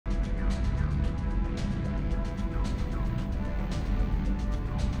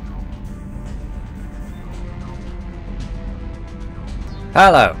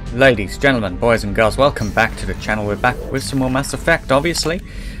Hello, ladies, gentlemen, boys and girls, welcome back to the channel. We're back with some more Mass Effect, obviously.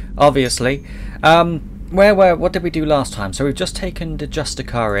 What did we do last time? So we've just taken the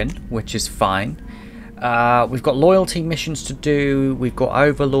Justicar in, which is fine. We've got loyalty missions to do, we've got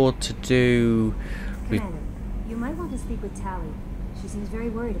Overlord to do. Commander, you might want to speak with Tally. She seems very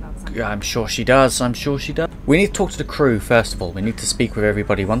worried about something. I'm sure she does, We need to talk to the crew, first of all. We need to speak with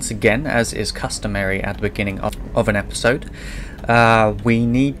everybody once again, as is customary at the beginning of an episode. We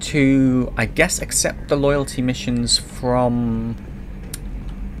need to, I guess, accept the loyalty missions from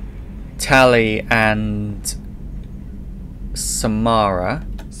Tally and Samara.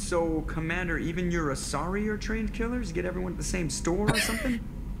 So, Commander, even your Asari are trained killers? Get everyone at the same store or something?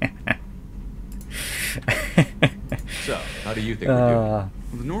 So, how do you think we're doing? Well,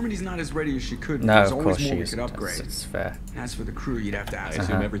 the Normandy's not as ready as she could. No, There's of always course more she we isn't. could upgrade. It's fair. As for the crew, you'd have to I ask.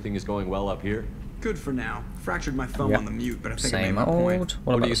 assume everything is going well up here? Good for now. Fractured my thumb Yep. on the mute, but I think I Same made my old. point. What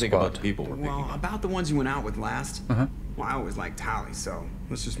What about do you the think squad? about the people we're picking Well, up? about the ones you went out with last. Uh-huh. Well, I always liked Tally, so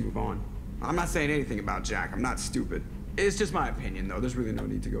let's just move on. I'm not saying anything about Jack. I'm not stupid. It's just my opinion, though. There's really no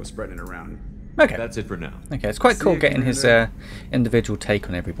need to go spreading it around. Okay. That's it for now. Okay, it's quite See cool you, getting his Commander. individual take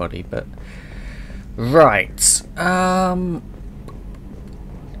on everybody, but right.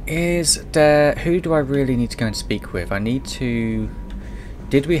 Is there, who do I really need to go and speak with? I need to.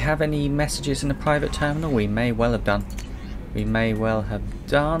 Did we have any messages in the private terminal? We may well have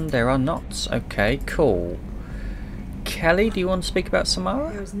done. There are not. Okay, cool. Kelly, do you want to speak about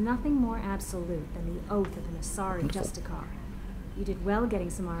Samara? There is nothing more absolute than the oath of an Asari Justicar. You did well getting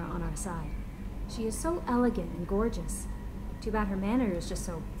Samara on our side. She is so elegant and gorgeous. Too bad her manner is just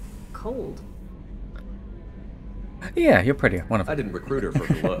so cold. Yeah, you're pretty. One of I them. didn't recruit her for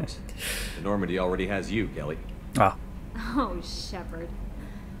her looks. The Normandy already has you, Kelly. Ah, Oh, Shepard.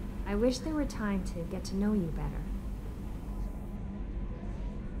 I wish there were time to get to know you better.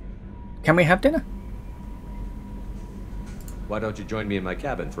 can we have dinner? Why don't you join me in my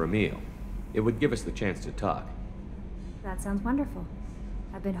cabin for a meal? It would give us the chance to talk. That sounds wonderful.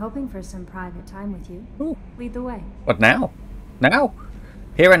 I've been hoping for some private time with you. Ooh. Lead the way. What now? Now?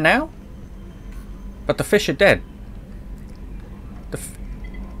 Here and now? But the fish are dead.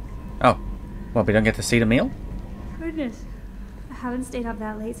 Oh, well, we don't get to see the meal? Goodness. I haven't stayed up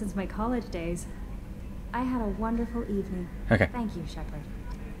that late since my college days. I had a wonderful evening. Okay. Thank you, Shepard.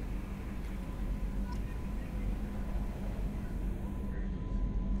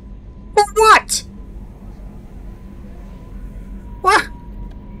 What? What?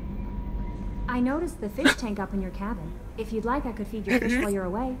 I noticed the fish tank up in your cabin. If you'd like, I could feed your fish while you're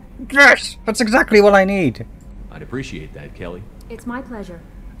away. Yes, that's exactly what I need. I'd appreciate that, Kelly. It's my pleasure.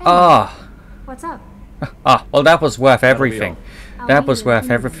 Hey, Ah. what's up? Well, that was worth That'll be everything. all. That I'll was leave it if worth you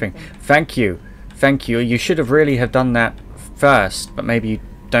need everything. anything. Thank you. Thank you. You should have really have done that first, but maybe you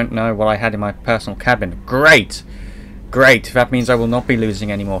don't know what I had in my personal cabin. Great. Great. That means I will not be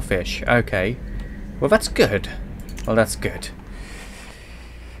losing any more fish. Okay. Well, that's good.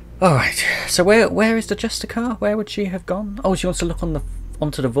 Alright. So where is the Justicar? Where would she have gone? Oh, she wants to look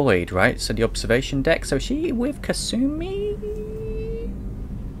onto the void, right? So the observation deck. So is she with Kasumi?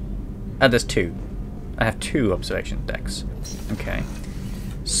 There's two. I have two observation decks. Okay.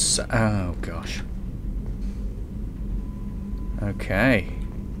 So, oh gosh. Okay.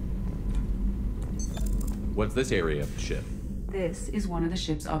 What's this area of the ship? This is one of the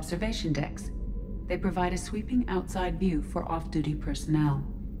ship's observation decks. They provide a sweeping outside view for off-duty personnel.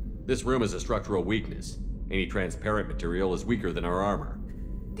 This room is a structural weakness. Any transparent material is weaker than our armor.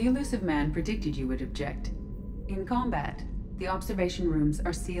 The elusive man predicted you would object. In combat, the observation rooms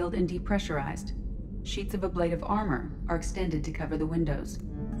are sealed and depressurized. Sheets of ablative armor are extended to cover the windows.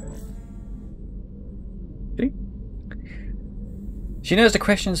 See? She knows the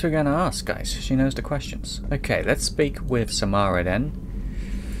questions we're going to ask, guys. She knows the questions. Okay, let's speak with Samara then.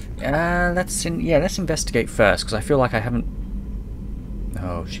 Let's investigate first, because I feel like I haven't.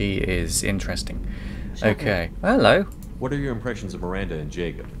 Oh, she is interesting. Okay, hello. What are your impressions of Miranda and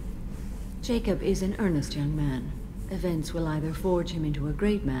Jacob? Jacob is an earnest young man. Events will either forge him into a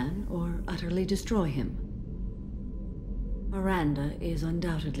great man or utterly destroy him. Miranda is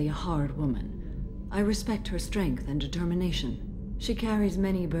undoubtedly a hard woman. I respect her strength and determination. She carries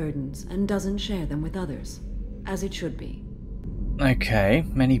many burdens and doesn't share them with others, as it should be. Okay,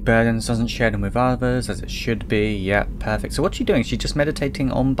 many burdens, doesn't share them with others, as it should be. Yeah, perfect. So what's she doing? She's just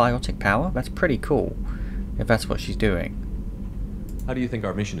meditating on biotic power? That's pretty cool, if that's what she's doing. How do you think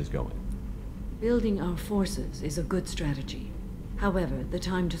our mission is going? Building our forces is a good strategy. However, the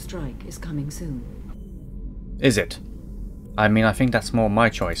time to strike is coming soon. Is it? I mean, I think that's more my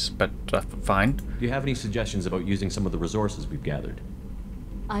choice, but fine. Do you have any suggestions about using some of the resources we've gathered?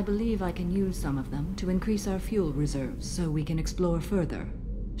 I believe I can use some of them to increase our fuel reserves so we can explore further.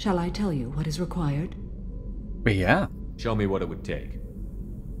 Shall I tell you what is required? Yeah. Show me what it would take.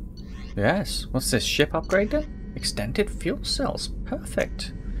 Yes. What's this? Ship upgrade then? Extended fuel cells.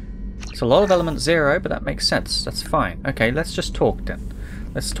 Perfect. It's a lot of element 0, but that makes sense. That's fine. Okay, let's just talk then.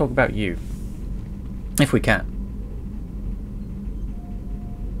 Let's talk about you. If we can.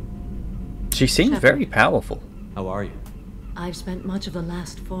 She seems very powerful. How are you? I've spent much of the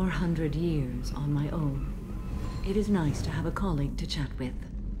last 400 years on my own. It is nice to have a colleague to chat with.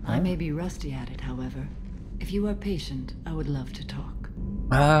 I may be rusty at it, however. If you are patient, I would love to talk.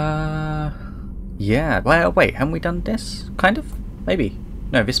 Yeah. Well, wait, haven't we done this? Kind of? Maybe.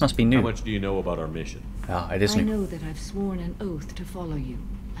 No, this must be new. How much do you know about our mission? Ah, it is I new. know that I've sworn an oath to follow you,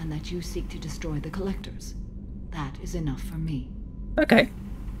 and that you seek to destroy the Collectors. That is enough for me. Okay.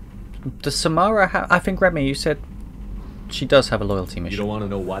 Does Samara have... I think, Remy, you said she does have a loyalty mission. You don't want to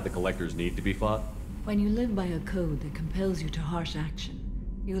know why the Collectors need to be fought? When you live by a code that compels you to harsh action,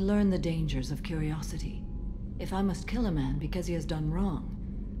 you learn the dangers of curiosity. If I must kill a man because he has done wrong,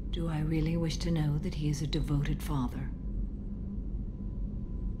 do I really wish to know that he is a devoted father?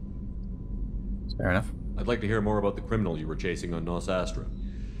 Fair enough. I'd like to hear more about the criminal you were chasing on Nos Astra.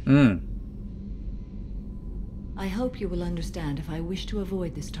 I hope you will understand if I wish to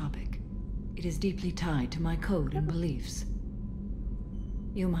avoid this topic. It is deeply tied to my code and beliefs.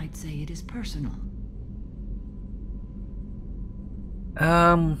 You might say it is personal.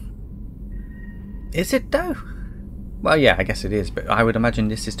 Is it though? Well, yeah, I guess it is, but I would imagine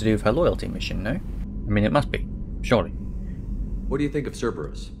this is to do with her loyalty mission, no? I mean, it must be, surely. What do you think of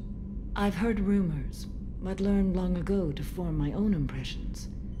Cerberus? I've heard rumors, but learned long ago to form my own impressions.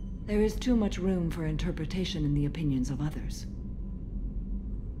 There is too much room for interpretation in the opinions of others.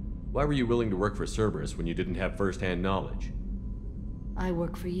 Why were you willing to work for Cerberus when you didn't have first-hand knowledge? I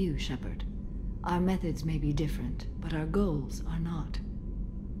work for you, Shepard. Our methods may be different, but our goals are not.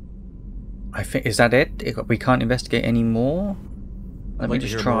 I think, is that it? We can't investigate any more? Let me I'd like to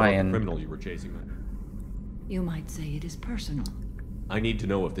just hear try more about and... the criminal you were chasing then. You might say it is personal. I need to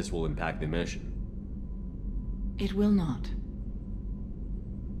know if this will impact the mission. It will not.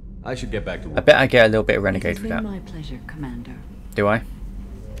 I should get back to work. I bet I get a little bit of It renegade has for been that. my pleasure, Commander. Do I?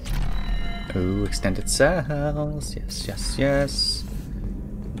 Ooh, extended cells. Yes, yes, yes.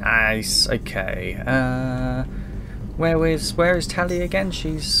 Nice. Okay. Where is Tali again?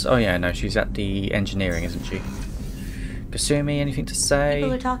 She's... Oh yeah, no, she's at the engineering, isn't she? Kasumi, anything to say?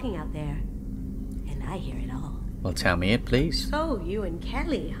 People are talking out there, and I hear it all. Well, tell me it, please. So, you and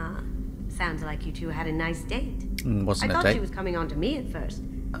Kelly, huh? Sounds like you two had a nice date. Wasn't I a thought date. she was coming on to me at first,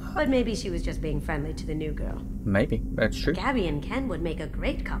 but maybe she was just being friendly to the new girl. Maybe, that's true. Gabby and Ken would make a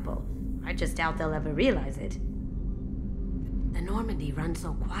great couple. I just doubt they'll ever realize it. The Normandy runs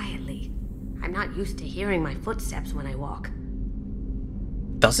so quietly. I'm not used to hearing my footsteps when I walk.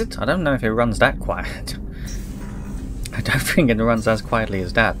 Does it? I don't know if it runs that quiet. I don't think it runs as quietly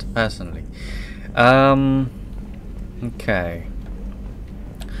as that, personally. Okay.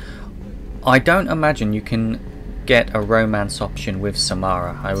 I don't imagine you can get a romance option with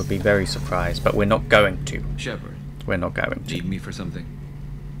Samara. I would be very surprised, but we're not going to. Shepard, We're not going to. need me for something?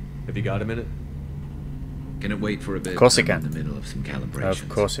 Have you got a minute? Can it wait for a bit? Of course it I'm can. in the middle of some calibrations. Of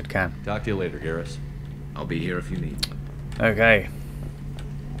course it can. Talk to you later, Garrus. I'll be here if you need. Okay.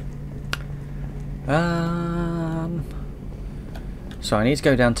 So I need to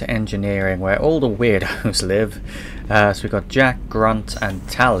go down to engineering where all the weirdos live. So we've got Jack, Grunt, and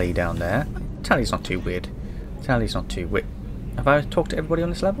Tally down there. Tally's not too weird. Tally's not too weird. Have I talked to everybody on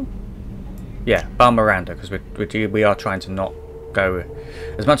this level? Yeah, bar Miranda, because we are trying to not go...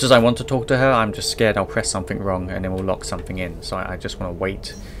 As much as I want to talk to her, I'm just scared I'll press something wrong and then we'll lock something in. So I just want to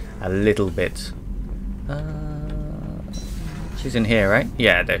wait a little bit. She's in here, right?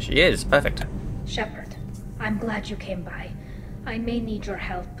 Yeah, there she is. Perfect. Shepard, I'm glad you came by. I may need your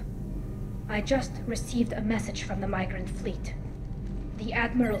help. I just received a message from the migrant fleet. The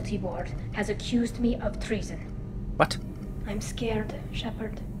Admiralty Board has accused me of treason. What? I'm scared,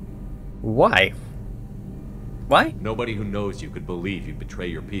 Shepard. Why? Why? Nobody who knows you could believe you betray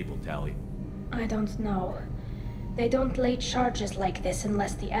your people, Tally. I don't know. They don't lay charges like this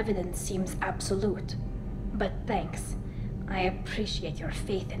unless the evidence seems absolute. But thanks. I appreciate your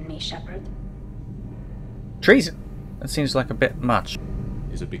faith in me, Shepard. Treason? That seems like a bit much.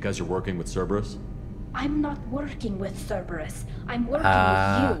 Is it because you're working with Cerberus? I'm not working with Cerberus. I'm working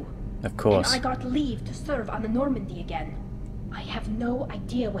with you. Of course. And I got leave to serve on the Normandy again. I have no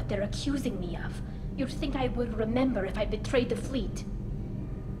idea what they're accusing me of. You'd think I would remember if I betrayed the fleet.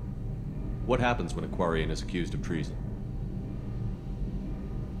 What happens when a Quarian is accused of treason?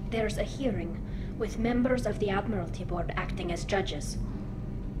 There's a hearing, with members of the Admiralty Board acting as judges.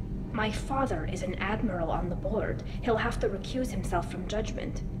 My father is an admiral on the board. He'll have to recuse himself from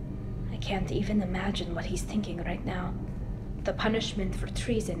judgment. I can't even imagine what he's thinking right now. The punishment for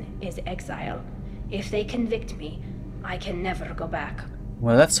treason is exile. If they convict me, I can never go back.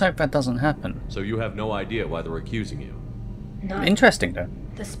 Well, let's hope that doesn't happen. So you have no idea why they're accusing you? None. Interesting, though.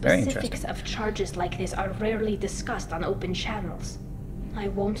 The Very specifics interesting. of charges like this are rarely discussed on open channels. I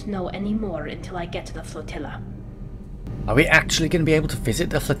won't know any more until I get to the flotilla. Are we actually going to be able to visit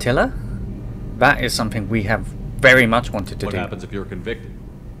the flotilla? That is something we have very much wanted to What do. happens if you're convicted?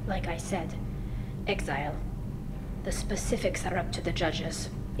 Like I said, exile. The specifics are up to the judges.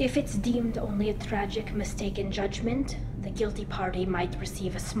 If it's deemed only a tragic mistake in judgment, the guilty party might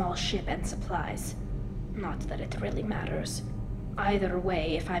receive a small ship and supplies. Not that it really matters. Either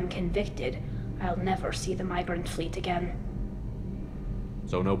way, if I'm convicted, I'll never see the migrant fleet again.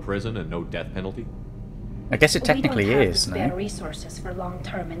 So no prison and no death penalty? I guess it technically we don't have is, the spare no? resources for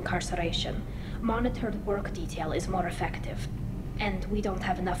long-term incarceration. Monitored work detail is more effective. And we don't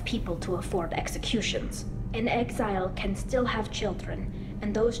have enough people to afford executions. An exile can still have children,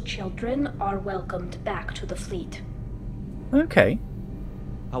 and those children are welcomed back to the fleet. Okay.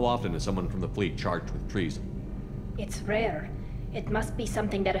 How often is someone from the fleet charged with treason? It's rare. It must be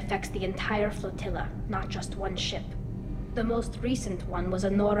something that affects the entire flotilla, not just one ship. The most recent one was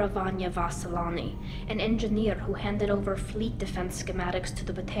Honora Vanya Vasilani, an engineer who handed over fleet defense schematics to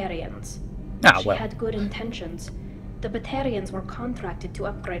the Batarians. Ah, She well. had good intentions. The Batarians were contracted to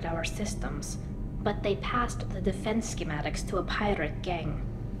upgrade our systems, but they passed the defense schematics to a pirate gang.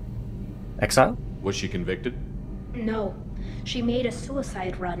 Exile? Was she convicted? No, she made a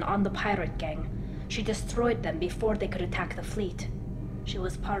suicide run on the pirate gang. She destroyed them before they could attack the fleet. She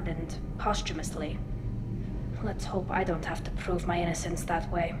was pardoned posthumously. Let's hope I don't have to prove my innocence that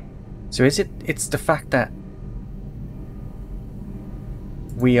way. So it's the fact that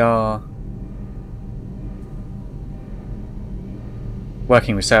we are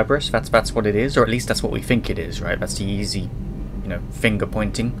working with Cerberus, that's what it is, or at least that's what we think it is, right? That's the easy, finger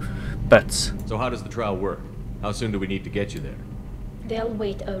pointing. But So how does the trial work? How soon do we need to get you there? They'll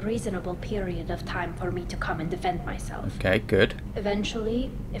wait a reasonable period of time for me to come and defend myself. okay, good.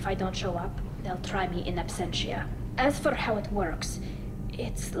 Eventually, if I don't show up, they'll try me in absentia. As for how it works,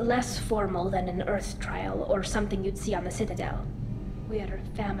 it's less formal than an Earth trial or something you'd see on the Citadel. We're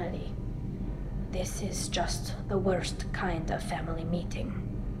family. This is just the worst kind of family meeting.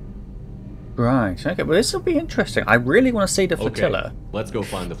 Right, okay, well this will be interesting. I really want to see the flotilla. Okay, let's go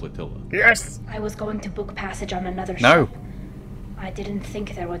find the flotilla. Yes! I was going to book passage on another No. ship. I didn't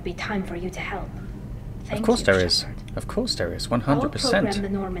think there would be time for you to help. Thank Of course you, there is. Shepard. Of course there is, I'll 100%. program the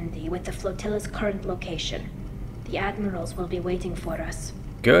Normandy with the flotilla's current location. The admirals will be waiting for us.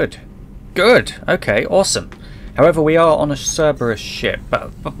 Good. Good. Okay, awesome. However, we are on a Cerberus ship,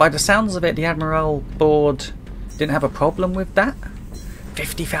 but by the sounds of it, the Admiral Board didn't have a problem with that.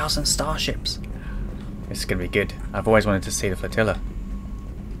 50,000 starships. This is going to be good. I've always wanted to see the flotilla.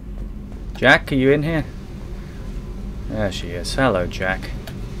 Jack, are you in here? There she is. Hello, Jack.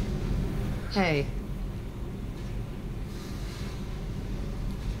 Hey.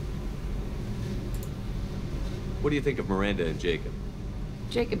 What do you think of Miranda and Jacob?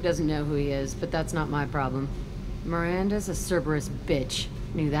 Jacob doesn't know who he is, but that's not my problem. Miranda's a Cerberus bitch.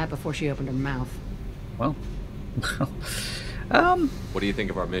 Knew that before she opened her mouth. Well, What do you think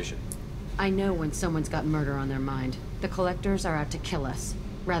of our mission? I know when someone's got murder on their mind. The Collectors are out to kill us.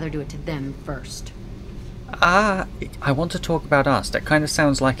 Rather do it to them first. I want to talk about us. That kind of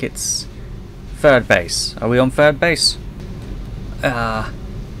sounds like it's third base. Are we on third base? But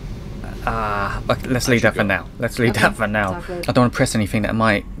let's leave that for now. Let's leave Okay, that for now. talk later. I don't want to press anything that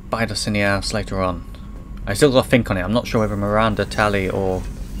might bite us in the ass later on. I still got to think on it. I'm not sure whether Miranda, Tally, or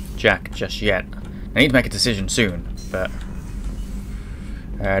Jack just yet. I need to make a decision soon, but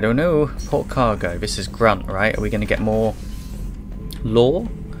I don't know. Port cargo. This is Grunt, right? Are we going to get more lore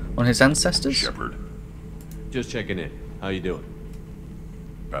on his ancestors? Shepard, Just checking in. How you doing?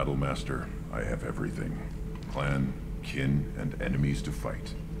 Battlemaster, I have everything. Clan, kin, and enemies to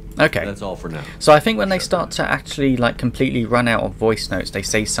fight. Okay. That's all for now. So I think when they start to actually completely run out of voice notes, they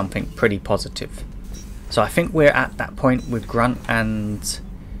say something pretty positive. So I think we're at that point with Grunt and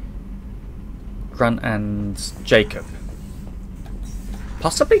Jacob.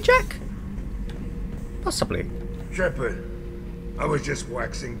 Possibly Jack? Possibly. Shepard, I was just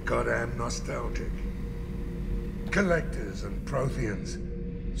waxing goddamn nostalgic. Collectors and Protheans,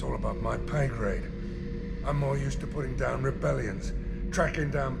 it's all above my pay grade. I'm more used to putting down rebellions,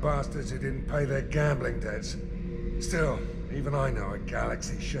 tracking down bastards who didn't pay their gambling debts. Still, Even I know a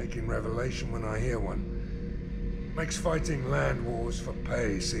galaxy-shaking revelation when I hear one. Makes fighting land wars for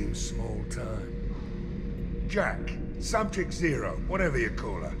pay seem small time. Jack, Subject Zero, whatever you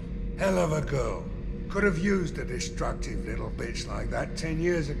call her. Hell of a girl. Could have used a destructive little bitch like that 10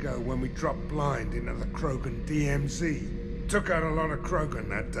 years ago when we dropped blind into the Krogan DMZ. Took out a lot of Krogan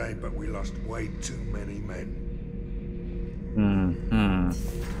that day, but we lost way too many men.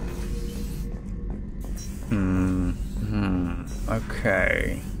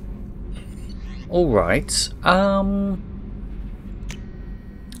 Okay. Alright. I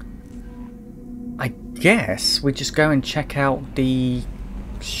guess we just go and check out the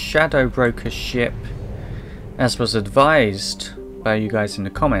Shadow Broker ship as was advised by you guys in the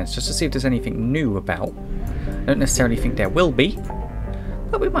comments, just to see if there's anything new about. I don't necessarily think there will be,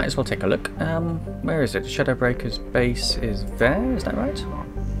 but we might as well take a look. Where is it? Shadow Broker's base is there, is that right?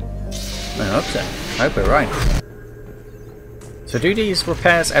 I hope so. I hope we're right. So do these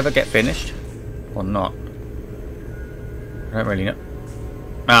repairs ever get finished? Or not? I don't really know.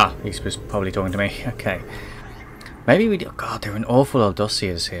 Ah, he was probably talking to me. Okay. Maybe we do. Oh god, there are an awful old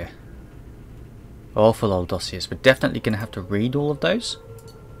dossiers here. Awful old dossiers. We're definitely going to have to read all of those.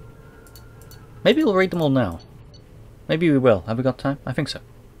 Maybe we'll read them all now. Maybe we will. Have we got time? I think so.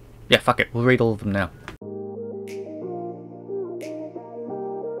 Yeah, fuck it. We'll read all of them now.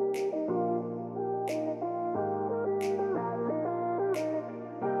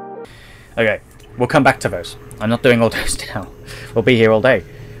 Okay, we'll come back to those. I'm not doing all those now. We'll be here all day.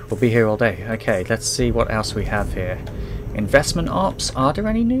 We'll be here all day. Okay, let's see what else we have here. Investment ops. Are there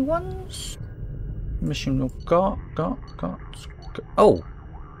any new ones? Mission got. Oh!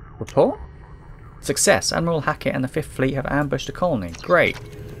 Report? Success. Admiral Hackett and the 5th Fleet have ambushed a colony. Great.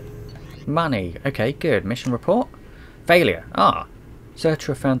 Money. Okay, good. Mission report? Failure. Ah.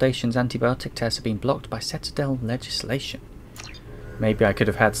 Sertra Foundation's antibiotic tests have been blocked by Citadel legislation. Maybe I could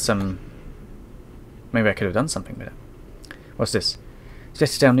have had some... Maybe I could have done something with it. What's this?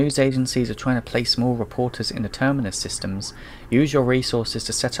 Citadel news agencies are trying to place more reporters in the terminus systems. Use your resources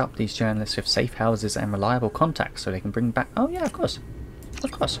to set up these journalists with safe houses and reliable contacts so they can bring back... Oh yeah, of course.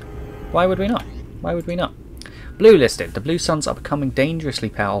 Of course. Why would we not? Why would we not? Blue listed. The Blue Suns are becoming dangerously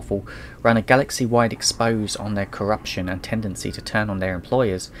powerful, run a galaxy-wide expose on their corruption and tendency to turn on their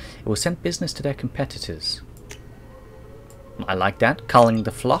employers. It will send business to their competitors. I like that. Culling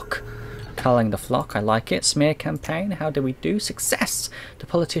the flock. Culling the flock, I like it. Smear campaign, how do we do? Success! The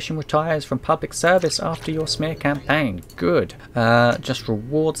politician retires from public service after your smear campaign. Good. Just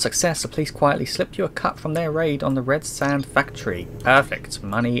reward success. The police quietly slipped you a cut from their raid on the Red Sand factory. Perfect.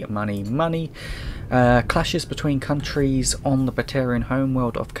 Money, money, money. Clashes between countries on the Batarian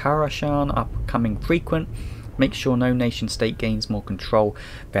homeworld of Karashan are becoming frequent. Make sure no nation state gains more control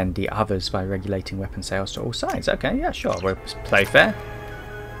than the others by regulating weapon sales to all sides. Okay, yeah, sure. We'll play fair.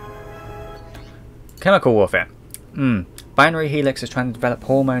 Chemical warfare. Binary Helix is trying to develop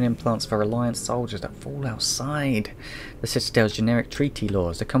hormone implants for Alliance soldiers that fall outside the Citadel's generic treaty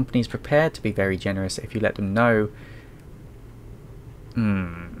laws. The company is prepared to be very generous if you let them know.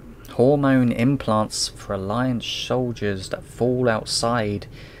 Hormone implants for Alliance soldiers that fall outside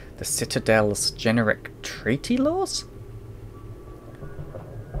the Citadel's generic treaty laws?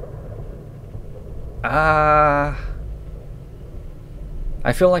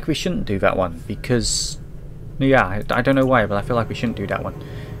 I feel like we shouldn't do that one because, yeah, I don't know why, but I feel like we shouldn't do that one.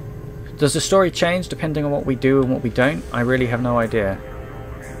 Does the story change depending on what we do and what we don't? I really have no idea.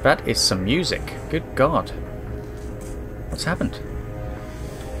 That is some music. Good God. What's happened?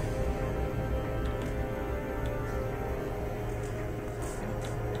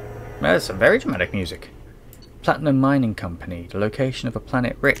 There's some very dramatic music. Platinum Mining Company. The location of a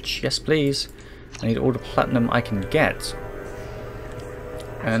planet rich. Yes, please. I need all the platinum I can get.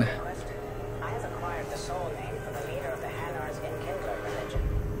 And I have acquired the soul name from the leader of the Hanar's Inkindler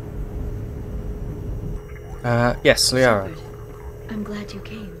religion. Yes, Liara. Shepard, I'm glad you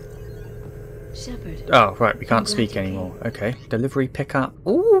came. Shepard. Oh, right, we can't speak anymore. Okay. Delivery pickup.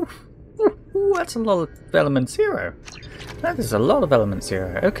 Ooh, that's a lot of Element 0. That is a lot of Element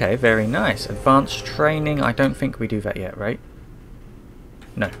 0. Okay, very nice. Advanced training. I don't think we do that yet, right?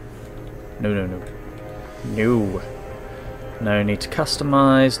 No. No. No need to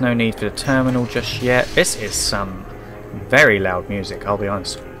customize, no need for the terminal just yet. This is some very loud music, I'll be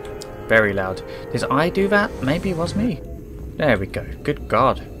honest. Very loud. Did I do that? Maybe it was me. There we go. Good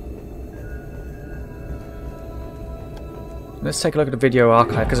God. Let's take a look at the video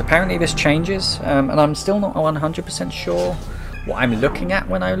archive, because apparently this changes, and I'm still not 100% sure what I'm looking at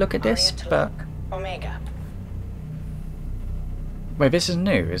when I look at this, but... Omega. Wait, this is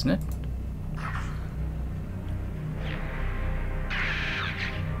new, isn't it?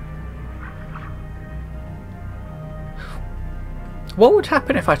 What would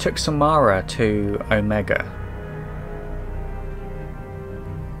happen if I took Samara to Omega?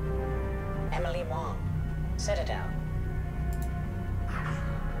 Emily Wong, Citadel.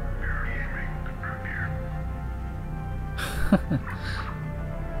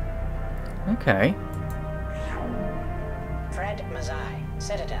 Okay. Fred Mazai,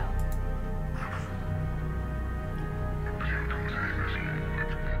 Citadel.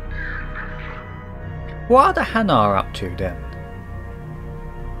 What are the Hanar up to then?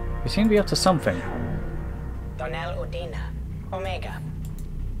 They seem to be up to something. Donnell Udina, Omega.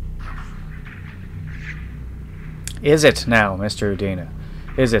 Is it now, Mr. Udina?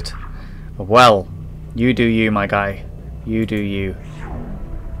 Is it? Well, you do you, my guy. You do you.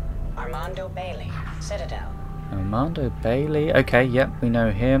 Armando Bailey, Citadel. Armando Bailey. Okay, yep, we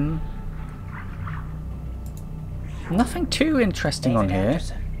know him. Nothing too interesting David on here.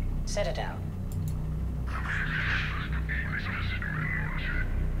 Anderson, Citadel.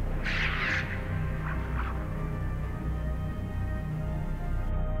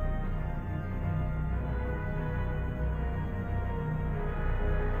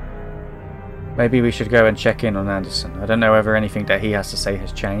 Maybe we should go and check in on Anderson. I don't know whether anything that he has to say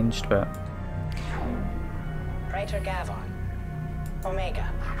has changed, but... Praetor Gavon, Omega.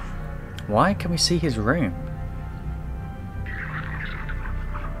 Why can we see his room?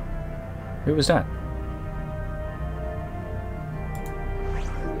 Who was that?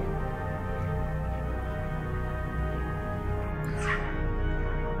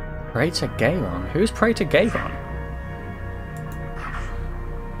 Praetor Gavon? Who's Praetor Gavon?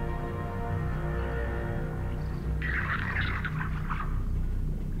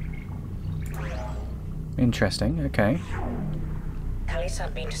 Interesting, okay.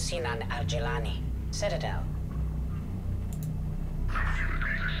 Kalisa bint Sinan al-Jilani, Citadel.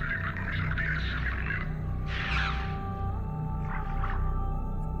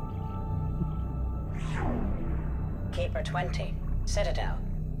 Keeper 20, Citadel.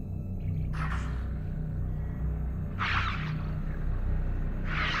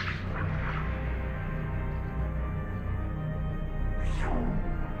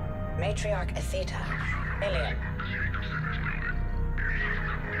 Matriarch Atheta, Ilium.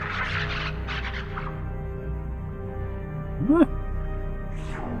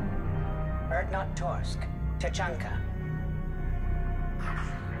 Erdnot Torsk, Tachanka.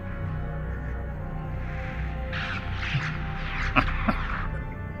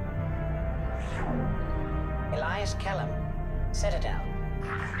 Elias Kellum, Citadel.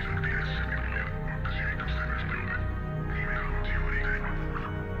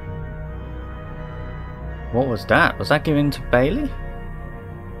 What was that? Was that given to Bailey?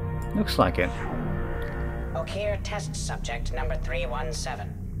 Looks like it. Okir test subject number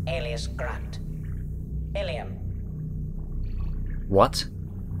 317, alias Grunt. Ilium. What?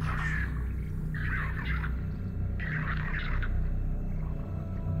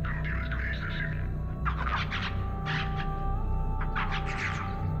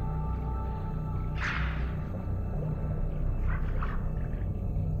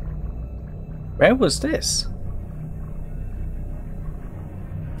 Where was this?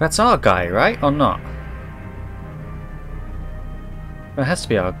 That's our guy, right? Or not? That has to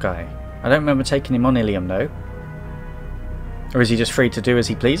be our guy. I don't remember taking him on Ilium, though. Or is he just free to do as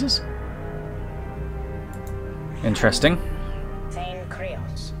he pleases? Interesting. Thane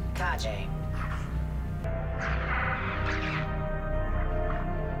Krios, Kajay.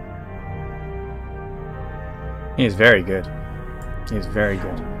 He is very good. He is very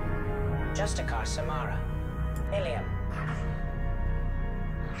good. Justicar Samara, Ilium.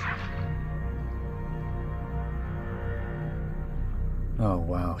 Oh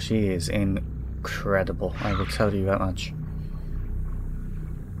wow, she is incredible, I will tell you that much.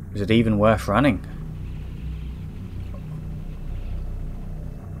 Is it even worth running?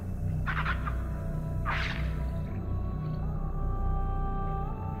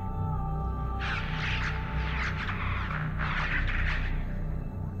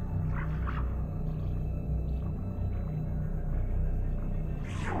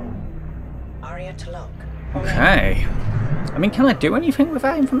 Okay. I mean, can I do anything with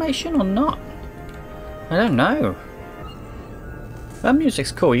that information or not? I don't know. That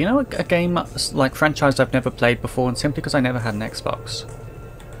music's cool. You know, a game like franchise I've never played before, and simply because I never had an Xbox.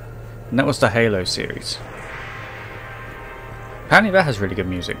 And that was the Halo series. Apparently that has really good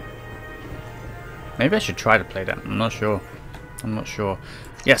music. Maybe I should try to play that. I'm not sure. I'm not sure.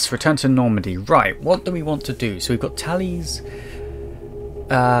 Yes, return to Normandy. Right, what do we want to do? So we've got Tally's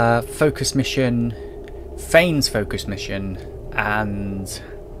focus mission, Thane's focus mission, and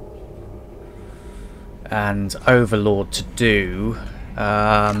and Overlord to do.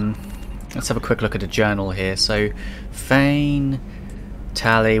 Let's have a quick look at the journal here. So, Thane,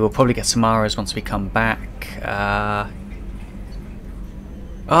 Tally, we'll probably get Samara's once we come back.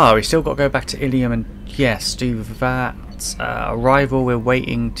 Oh, we still got to go back to Ilium and, yes, do that. Arrival, we're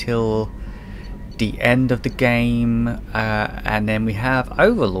waiting till the end of the game. And then we have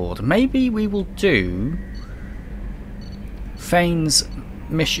Overlord. Maybe we will do Thane's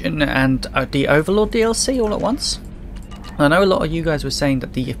mission and the Overlord DLC all at once. I know a lot of you guys were saying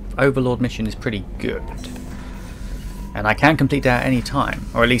that the Overlord mission is pretty good, and I can complete that at any time,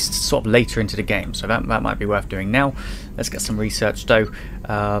 or at least sort of later into the game, so that might be worth doing. Now let's get some research though.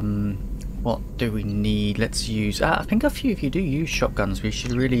 What do we need? Let's use I think a few of you do use shotguns. We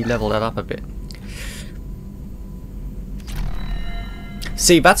should really level that up a bit.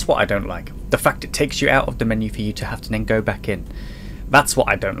 See, that's what I don't like, the fact it takes you out of the menu for you to have to then go back in. That's what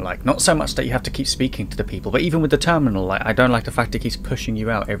I don't like. Not so much that you have to keep speaking to the people, but even with the terminal, like, I don't like the fact it keeps pushing you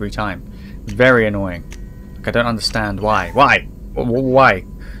out every time. It's very annoying. Like, I don't understand why. Why? Why?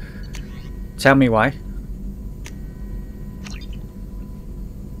 Tell me why.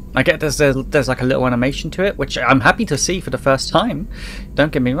 I get there's like a little animation to it, which I'm happy to see for the first time.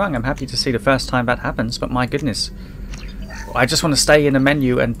 Don't get me wrong, I'm happy to see the first time that happens, but my goodness. I just want to stay in the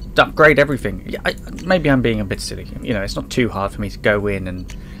menu and upgrade everything. Yeah, maybe I'm being a bit silly. You know, it's not too hard for me to go in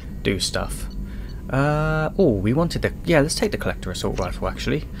and do stuff. Oh, we wanted the... Yeah, let's take the Collector Assault Rifle,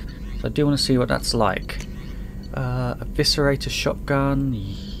 actually. So I do want to see what that's like. Eviscerator Shotgun.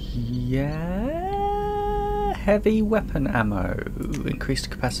 Yeah. Heavy weapon ammo.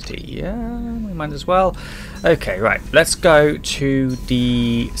 Increased capacity. Yeah, we might as well. Okay, right. Let's go to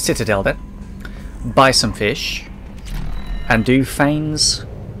the Citadel then. Buy some fish. And do Thane's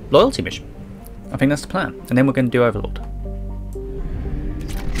loyalty mission. I think that's the plan. And then we're going to do Overlord.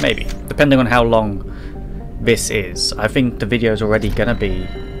 Maybe. Depending on how long this is. I think the video is already going to be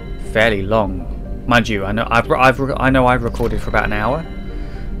fairly long. Mind you, I know I've recorded for about an hour.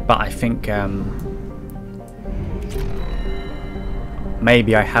 But I think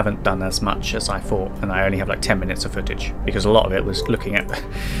maybe I haven't done as much as I thought. And I only have like 10 minutes of footage. Because a lot of it was looking at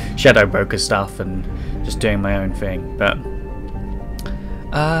Shadow Broker stuff and just doing my own thing. But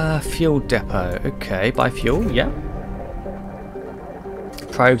fuel depot. Okay, buy fuel, yeah.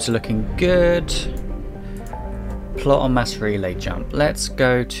 Probes are looking good. Plot on mass relay jump. Let's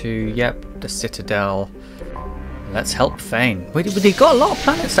go to, yep, the Citadel. Let's help Thane. We've got a lot of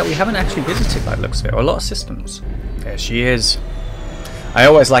planets that we haven't actually visited by the looks of it, or a lot of systems. There she is. I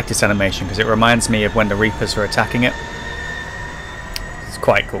always like this animation because it reminds me of when the Reapers were attacking it. It's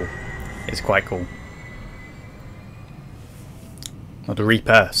quite cool. It's quite cool. Not the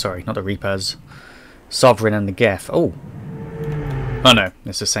Reaper, sorry, not the Reapers. Sovereign and the Geth. Oh. Oh no,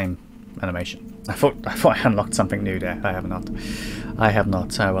 it's the same animation. I thought I unlocked something new there. I have not. I have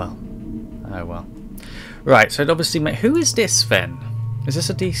not. Oh well. Oh well. Right, so it obviously who is this then? Is this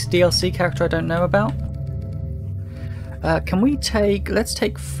a DLC character I don't know about? Can we take... Let's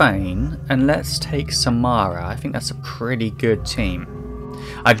take Thane and let's take Samara. I think that's a pretty good team.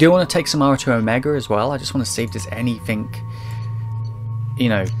 I do want to take Samara to Omega as well. I just want to see if there's anything, you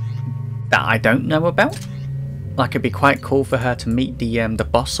know, that I don't know about. Like, it'd be quite cool for her to meet the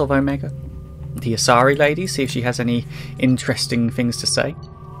boss of Omega, the Asari lady, see if she has any interesting things to say.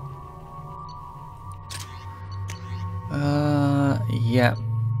 Yeah.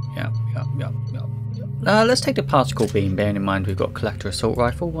 Let's take the particle beam, bearing in mind we've got Collector Assault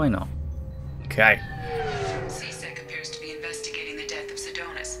Rifle. Why not? Okay. CSEC appears to be investigating the death of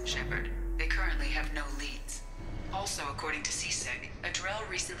Sidonis, Shepard. They currently have no leads. Also, according to CSEC, a Drell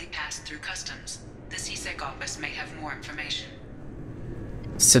recently passed through customs. The CSEC office may have more information.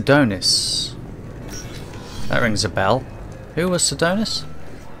 Sidonis. That rings a bell. Who was Sidonis?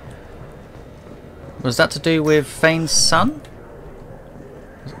 Was that to do with Thane's son?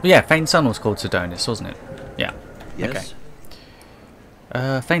 Yeah, Thane's son was called Sidonis, wasn't it? Yeah. Yes.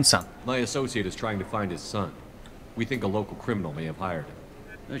 Okay. Thane's son. My associate is trying to find his son. We think a local criminal may have hired him.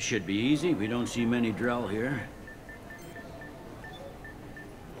 That should be easy. We don't see many Drell here.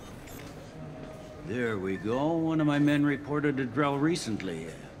 There we go. One of my men reported a Drell recently.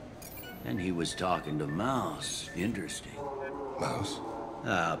 And he was talking to Mouse. Interesting. Mouse?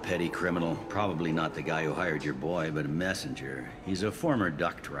 Ah, petty criminal. Probably not the guy who hired your boy, but a messenger. He's a former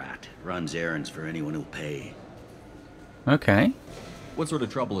duct rat. Runs errands for anyone who'll pay. Okay. What sort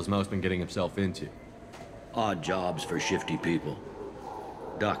of trouble has Mouse been getting himself into? Odd jobs for shifty people.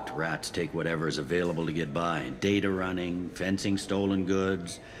 Duct rats take whatever is available to get by. Data running, fencing stolen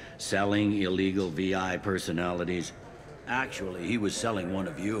goods, selling illegal VI personalities. Actually, he was selling one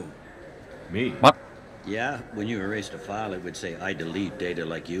of you. Me? What? Yeah, when you erased a file, it would say, I delete data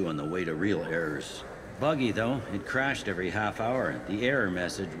like you on the way to real errors. Buggy, though. It crashed every half hour. The error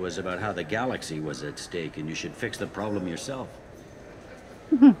message was about how the galaxy was at stake, and you should fix the problem yourself.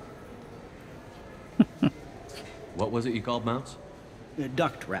 What was it you called Mouse?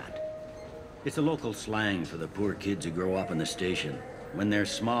 Duct rat. It's a local slang for the poor kids who grow up in the station. When they're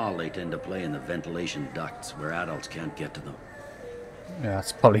small, they tend to play in the ventilation ducts where adults can't get to them. Yeah,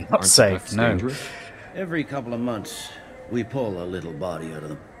 that's probably not safe, no. Dangerous? Every couple of months, we pull a little body out of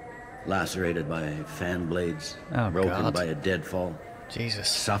them. Lacerated by fan blades, broken by a deadfall, Jesus,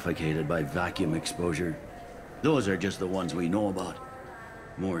 suffocated by vacuum exposure. Those are just the ones we know about.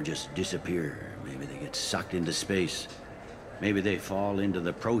 More just disappear. Maybe they get sucked into space. Maybe they fall into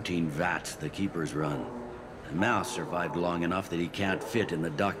the protein vats the keepers run. The mouse survived long enough that he can't fit in the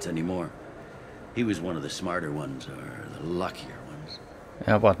ducts anymore. He was one of the smarter ones, or the luckier ones.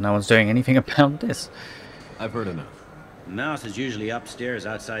 What, no one's doing anything about this? I've heard enough. The mouse is usually upstairs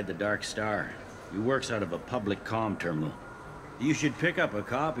outside the Dark Star. He works out of a public comm terminal. You should pick up a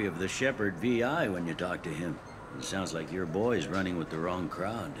copy of the Shepard VI when you talk to him. It sounds like your boy's running with the wrong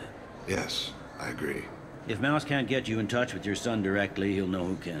crowd. Yes, I agree. If Mouse can't get you in touch with your son directly, he'll know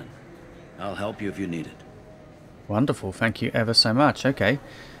who can. I'll help you if you need it. Wonderful, thank you ever so much. Okay.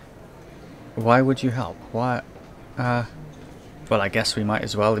 Why would you help? Why? Well, I guess we might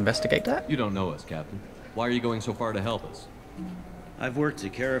as well investigate that. You don't know us, Captain. Why are you going so far to help us? I've worked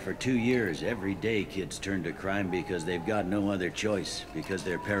Zakera for 2 years. Every day kids turn to crime because they've got no other choice, because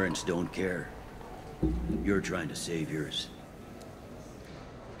their parents don't care. You're trying to save yours.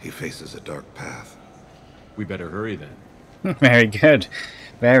 He faces a dark path. We better hurry then. Very good.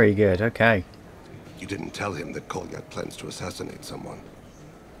 Very good, okay. You didn't tell him that Kolyat plans to assassinate someone.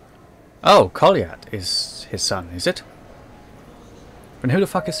 Oh, Kolyat is his son, is it? And who the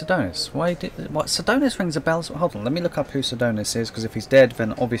fuck is Sidonis? Why did... What? Sidonis rings a bell? Hold on, let me look up who Sidonis is, because if he's dead,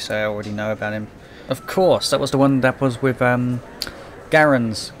 then obviously I already know about him. Of course, that was the one that was with,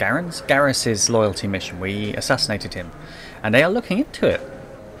 Garrus's loyalty mission. We assassinated him. And they are looking into it.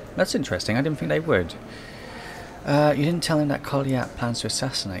 That's interesting, I didn't think they would. You didn't tell him that Kolyat plans to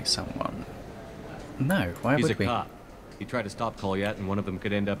assassinate someone. No, why would we? He's a cop. He tried to stop Kolyat and one of them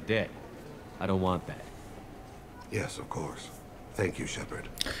could end up dead. I don't want that. Yes, of course. Thank you, Shepard.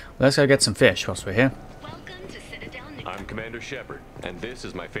 Let's go get some fish whilst we're here. I'm Commander Shepard, and this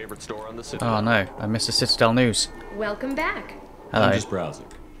is my favorite store on the Citadel. Oh no, I missed the Citadel news. Welcome back. Hello. I'm just browsing.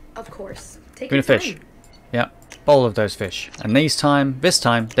 Of course. Take Good your fish. time. Yeah, all of those fish. And this time,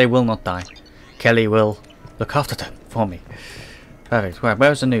 they will not die. Kelly will look after them for me. Perfect.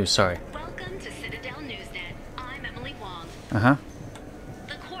 Where's the news? Sorry. Welcome to Citadel Newsnet. I'm Emily Wong. Uh-huh.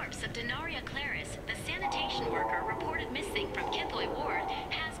 The corpse of Denaria Claris, the sanitation worker reported missing from Kithoy Ward,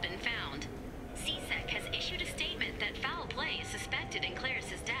 has been found. CSEC has issued a statement that foul play is suspected in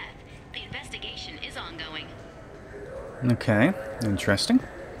Claris's death. The investigation is ongoing. Okay, interesting.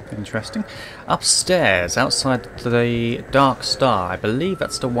 Interesting. Upstairs, outside the Dark Star, I believe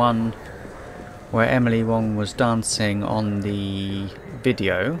that's the one where Emily Wong was dancing on the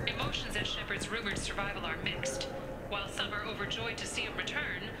video. Emotions at Shepard's rumored survival are mixed. While some are overjoyed to see him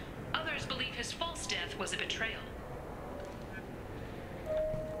return, others believe his false death was a betrayal.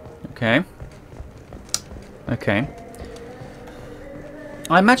 Okay. Okay.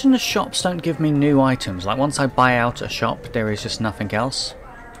 I imagine the shops don't give me new items. Like, once I buy out a shop, there is just nothing else.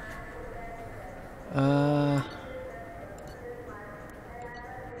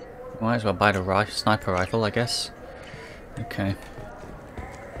 Might as well buy the sniper rifle, I guess. Okay.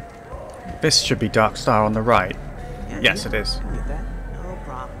 This should be Dark Star on the right. Yeah, Yes, it is. With that, no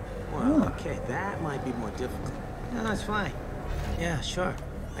problem. Well, okay, that might be more difficult. No, that's fine. Yeah, sure.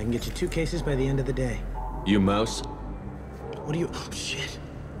 I can get you 2 cases by the end of the day. You Mouse? What are you... Oh, shit.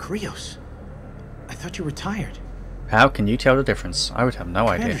 Krios. I thought you retired. How can you tell the difference? I would have no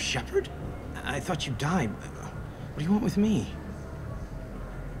Commander idea. Shepard? I thought you died. What do you want with me?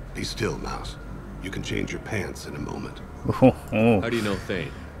 Be still, Mouse. You can change your pants in a moment. How do you know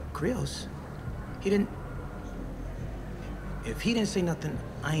Thane? Krios? He didn't... If he didn't say nothing,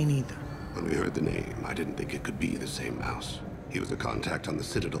 I ain't either. When we heard the name, I didn't think it could be the same Mouse. He was a contact on the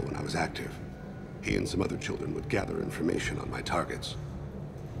Citadel when I was active. He and some other children would gather information on my targets.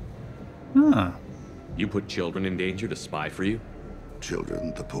 Huh. You put children in danger to spy for you?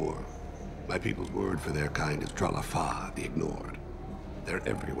 Children, the poor. My people's word for their kind is Dralafa, the ignored. They're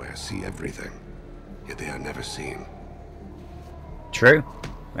everywhere, see everything. Yet they are never seen. True.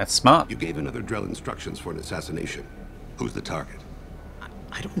 That's smart. You gave another Drell instructions for an assassination. Who's the target?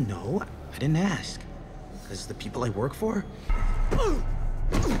 I don't know. I didn't ask. Because the people I work for?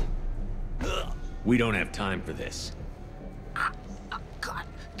 We don't have time for this. God,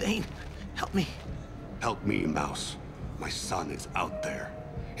 Thane, help me. Help me, Mouse. My son is out there,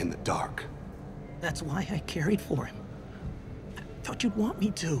 in the dark. That's why I carried for him. I thought you'd want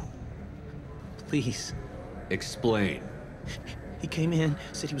me to. Please. Explain. He came in,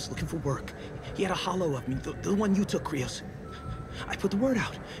 said he was looking for work. He had a holo of me, the one you took, Krios. I put the word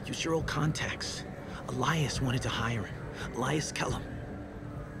out. Use your old contacts. Elias wanted to hire him. Elias Kellum.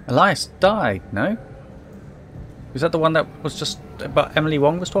 Elias died, no? Was that the one that was just about Emily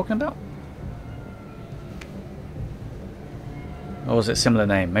Wong was talking about? Or was it a similar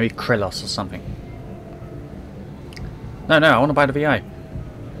name? Maybe Krios or something. No, I want to buy the VI.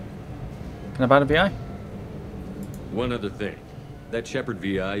 Can I buy the VI? One other thing. That Shepard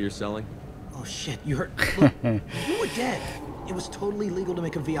VI you're selling? Oh shit, you heard? Look, you were dead. It was totally legal to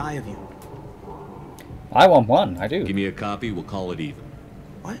make a VI of you. I want one, I do. Give me a copy, we'll call it even.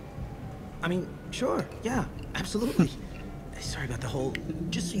 What? I mean, sure, yeah, absolutely. Sorry about the whole...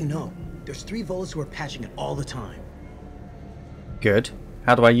 Just so you know, there's 3 Volas who are patching it all the time. Good.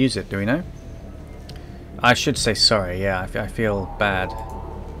 How do I use it, do we know? I should say sorry, yeah, I feel bad.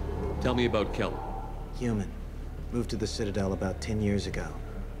 Tell me about Kellum. Human. Moved to the Citadel about 10 years ago.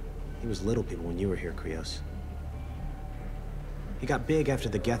 He was little people when you were here, Krios. He got big after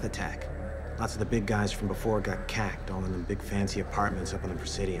the Geth attack. Lots of the big guys from before got cacked, all in them big fancy apartments up on the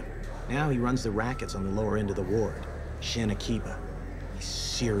Presidium. Now he runs the rackets on the lower end of the ward. Shin Akiba. He's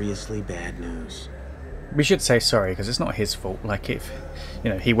seriously bad news. We should say sorry, because it's not his fault. Like, if, you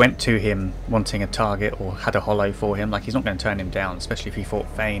know, he went to him wanting a target or had a holo for him, like, he's not going to turn him down, especially if he thought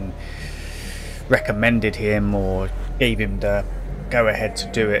Thane recommended him or gave him the go-ahead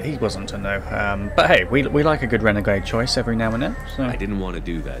to do it. He wasn't to know. But hey, we like a good renegade choice every now and then. So. I didn't want to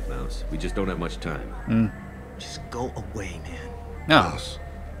do that, Mouse. We just don't have much time. Just go away, man. No. Mouse,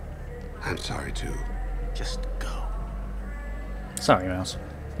 I'm sorry too. Just go. Sorry, Mouse.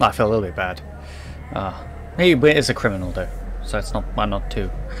 I feel a little bit bad. He is a criminal, though, so it's not. I'm not too.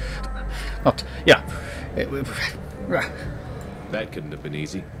 Not. Yeah. That couldn't have been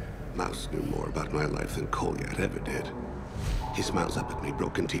easy. Mouse knew more about my life than Kolyat ever did. He smiles up at me,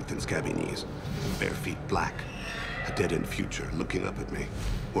 broken teeth and scabby knees, bare feet black, a dead-end future looking up at me,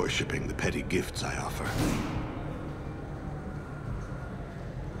 worshipping the petty gifts I offer.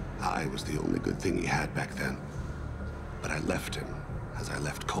 I was the only good thing he had back then, but I left him as I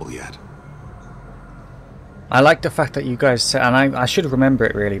left Kolyat. I like the fact that you guys said, and I should remember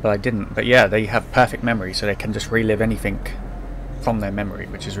it really, but I didn't. But yeah, they have perfect memory, so they can just relive anything from their memory,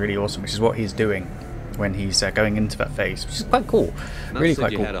 which is really awesome, which is what he's doing when he's going into that phase, which is quite cool. Really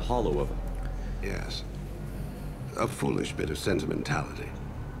quite cool. You had a holo of him. Yes. A foolish bit of sentimentality.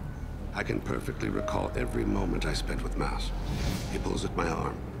 I can perfectly recall every moment I spent with Mouse. He pulls at my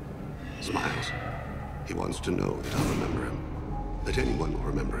arm, smiles. He wants to know that I'll remember him, that anyone will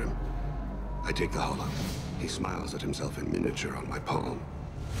remember him. I take the holo. He smiles at himself in miniature on my palm.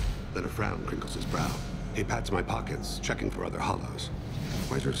 Then a frown crinkles his brow. He pats my pockets, checking for other holos.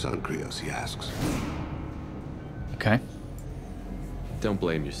 Where's your son, Krios? He asks. Okay. Don't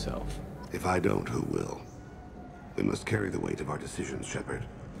blame yourself. If I don't, who will? We must carry the weight of our decisions, Shepard.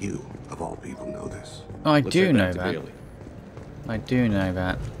 You, of all people, know this. I do know that. I do know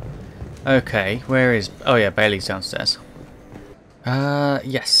that. Okay, where is... Oh yeah, Bailey's downstairs.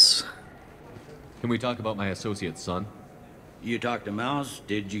 Yes. Can we talk about my associate's son? You talked to Mouse?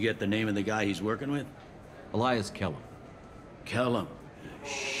 Did you get the name of the guy he's working with? Elias Kellum. Kellum?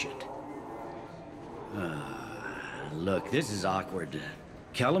 Shit. Look, this is awkward.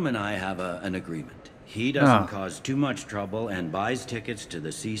 Kellum and I have an agreement. He doesn't cause too much trouble and buys tickets to the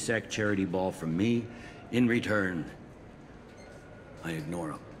CSEC charity ball from me. In return, I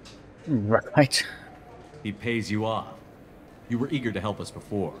ignore him. Right. He pays you off. You were eager to help us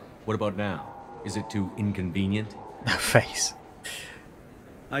before. What about now? Is it too inconvenient? Face.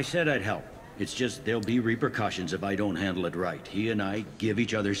 I said I'd help. It's just there'll be repercussions if I don't handle it right. He and I give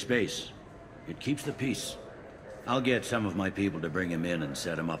each other space. It keeps the peace. I'll get some of my people to bring him in and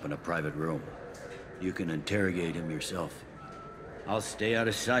set him up in a private room. You can interrogate him yourself. I'll stay out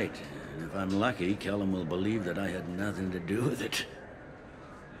of sight, and if I'm lucky, Kellum will believe that I had nothing to do with it.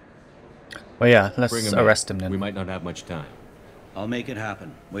 Well, yeah, let's arrest him then. We might not have much time. I'll make it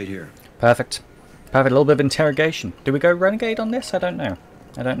happen. Wait here. Perfect. Perfect. A little bit of interrogation. Do we go renegade on this? I don't know.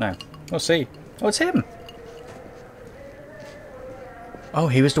 I don't know. We'll see. Oh, it's him. Oh,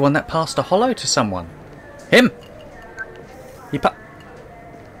 he was the one that passed a holo to someone. Him.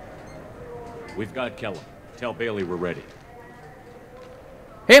 We've got Kellum. Tell Bailey we're ready.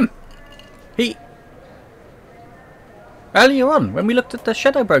 Him. He. Earlier on, when we looked at the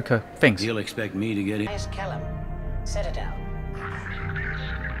Shadow Broker things. You'll expect me to get it? Nice Kellum. Citadel.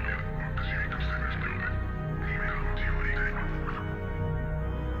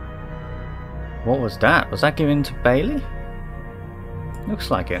 What was that? Was that given to Bailey?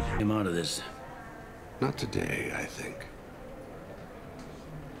 Looks like it. I'm out of this. Not today, I think.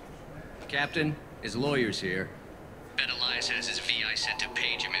 Captain, his lawyer's here. Bet Elias has his VI set to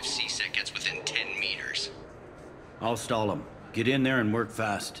page him if CSEC gets within 10 meters. I'll stall him. Get in there and work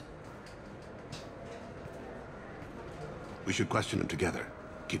fast. We should question him together.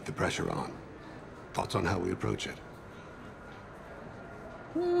 Keep the pressure on. Thoughts on how we approach it?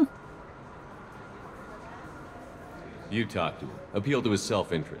 You talk to him. Appeal to his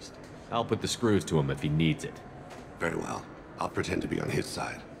self-interest. I'll put the screws to him if he needs it. Very well. I'll pretend to be on his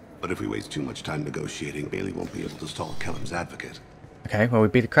side. But if we waste too much time negotiating, Bailey won't be able to stall Kellum's advocate. Okay, well, we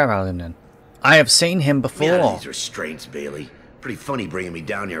beat the crap out of him then. I have seen him before. Get out of these restraints, Bailey. Pretty funny bringing me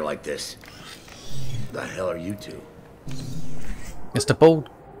down here like this. The hell are you two? Mr. Bald.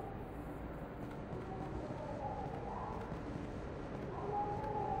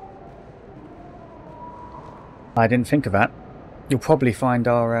 I didn't think of that. You'll probably find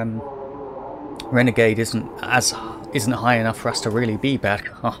our renegade isn't high enough for us to really be bad.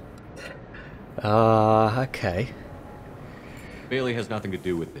 Okay. Bailey has nothing to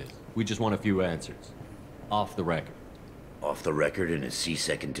do with this. We just want a few answers. Off the record. Off the record in a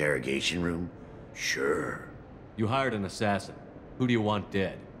CSEC interrogation room? Sure. You hired an assassin. Who do you want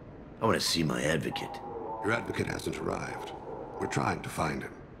dead? I want to see my advocate. Your advocate hasn't arrived. We're trying to find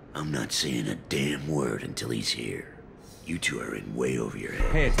him. I'm not saying a damn word until he's here. You two are in way over your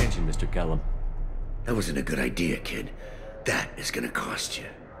head. Pay attention, Mr. Kellum. That wasn't a good idea, kid. That is gonna cost you.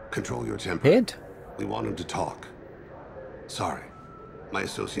 Control your temper. Kid? We want him to talk. Sorry. My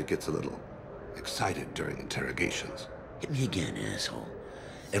associate gets a little excited during interrogations. Hit me again, asshole.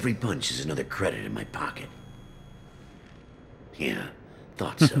 Every punch is another credit in my pocket. Yeah,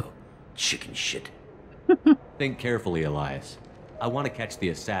 thought so. Chicken shit. Think carefully, Elias. I want to catch the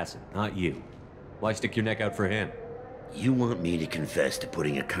assassin, not you. Why stick your neck out for him? You want me to confess to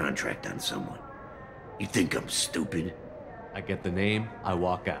putting a contract on someone? You think I'm stupid? I get the name, I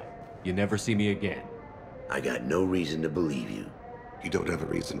walk out. You never see me again. I got no reason to believe you. You don't have a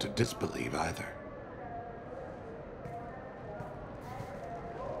reason to disbelieve either.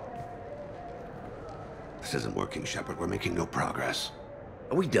 This isn't working, Shepard. We're making no progress.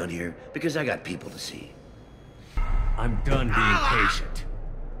 Are we done here? Because I got people to see. I'm done being patient.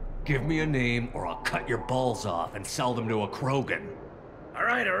 Give me a name or I'll cut your balls off and sell them to a Krogan. All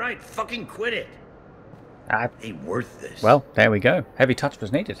right, fucking quit it. Ain't worth this. Well, there we go. Heavy touch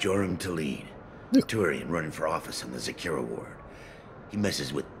was needed. Joram Talid, Turian running for office on the Zakira ward. He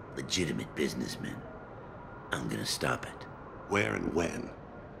messes with legitimate businessmen. I'm gonna stop it. Where and when?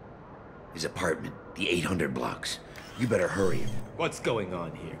 His apartment, the 800 blocks. You better hurry. What's going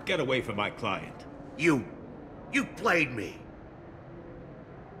on here? Get away from my client. You played me.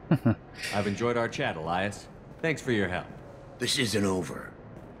 I've enjoyed our chat, Elias. Thanks for your help. This isn't over.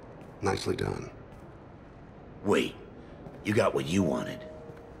 Nicely done. Wait, you got what you wanted.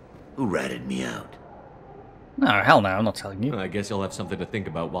 Who ratted me out? No, hell no, I'm not telling you. I guess you'll have something to think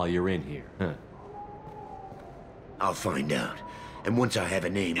about while you're in here, huh? I'll find out. And once I have a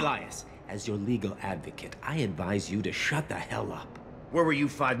name... Elias, as your legal advocate, I advise you to shut the hell up. Where were you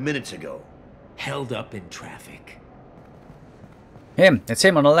 5 minutes ago? Held up in traffic. Him. It's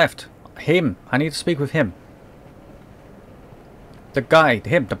him on the left. Him. I need to speak with him. The guy.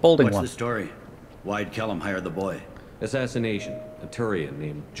 Him. The balding one. What's the story? Why'd Kellum hire the boy? Assassination. A Turian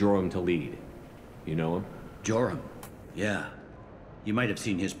named Joram Talid. You know him? Joram? Yeah. You might have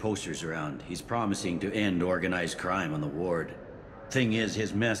seen his posters around. He's promising to end organized crime on the ward. Thing is,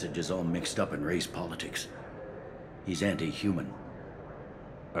 his message is all mixed up in race politics. He's anti-human.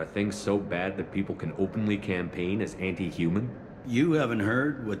 Are things so bad that people can openly campaign as anti-human? You haven't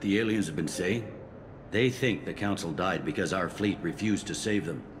heard what the aliens have been saying? They think the council died because our fleet refused to save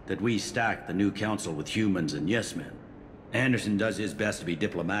them. That we stacked the new council with humans and yes-men. Anderson does his best to be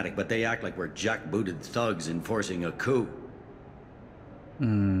diplomatic, but they act like we're jackbooted thugs enforcing a coup.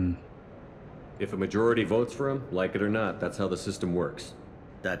 If a majority votes for him, like it or not, that's how the system works.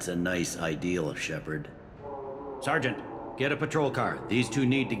 That's a nice ideal, Shepard. Sergeant, get a patrol car. These two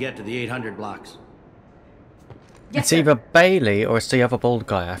need to get to the 800 blocks. Yes, it's either Bailey or it's the other bald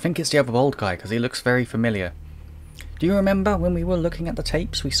guy. I think it's the other bald guy because he looks very familiar. Do you remember when we were looking at the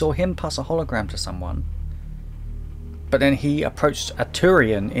tapes, we saw him pass a hologram to someone? But then he approached a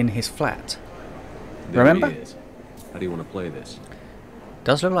Turian in his flat. There Remember? He is. How do you want to play this?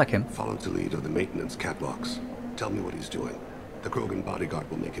 Does look like him. Follow to lead on the maintenance catwalks. Tell me what he's doing. The Krogan bodyguard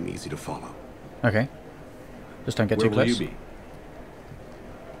will make him easy to follow. Okay. Just don't get too close. Where will you be?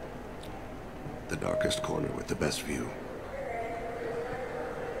 The darkest corner with the best view.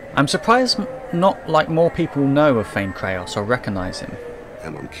 I'm surprised not like more people know of Thane Krios or recognize him.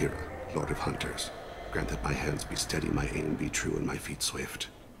 I'm Kira, Lord of Hunters. Grant that my hands be steady, my aim be true, and my feet swift.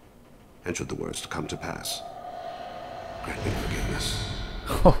 And should the worst come to pass, grant me forgiveness.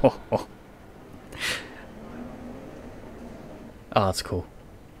 Oh, that's cool.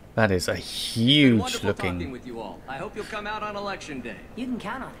 That is a huge looking. Talking with you all. I hope you'll come out on election day. You can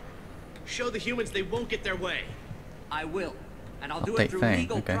count on it. Show the humans they won't get their way. I will. And I'll do Update it through Thane,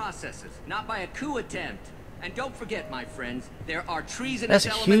 legal okay. processes, not by a coup attempt. And don't forget, my friends, there are treasonous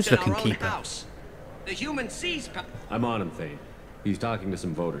That's a elements huge in our looking own keeper. house. The human sees. I'm on him, Thane. He's talking to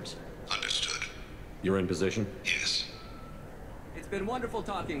some voters. Understood. You're in position? Yes. It's been wonderful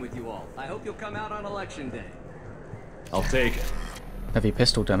talking with you all. I hope you'll come out on election day. I'll take it. Heavy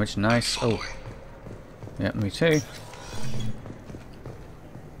pistol damage, nice. Oh. Yeah, me too.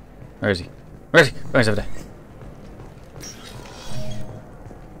 Where is he? Where is he? Where is he over there?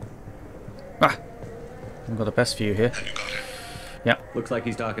 Ah! I've got the best view here. Yeah. Looks like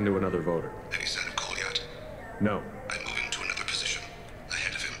he's talking to another voter. Any sign of call yet? No. I'm moving to another position.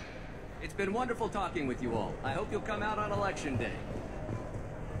 Ahead of him. It's been wonderful talking with you all. I hope you'll come out on election day.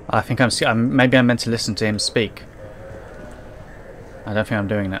 I think maybe I'm meant to listen to him speak. I don't think I'm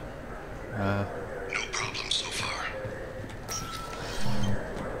doing that. No problem so far.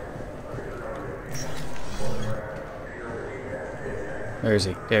 Where is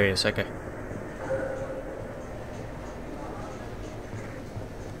he? There he is, okay.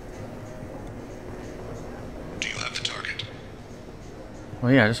 Do you have the target?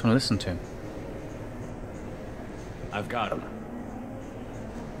 Well, yeah, I just want to listen to him. I've got him.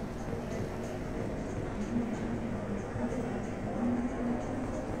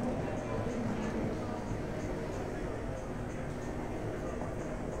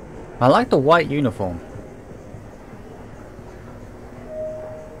 I like the white uniform.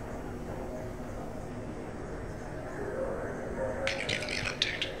 Can you give me an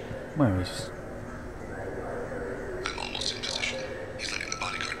update? Where is? I'm almost in position. He's letting the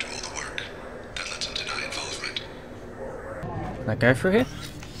bodyguard do all the work. That lets him deny involvement. Can I go through here?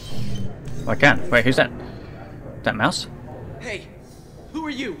 Oh, I can. Wait, who's that? That mouse? Hey, who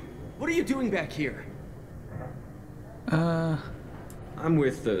are you? What are you doing back here? I'm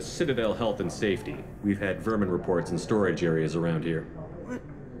with the Citadel Health and Safety. We've had vermin reports in storage areas around here. What?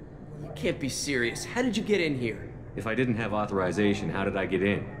 You can't be serious. How did you get in here? If I didn't have authorization, how did I get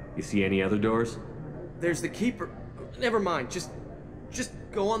in? You see any other doors? There's the keeper. Never mind. Just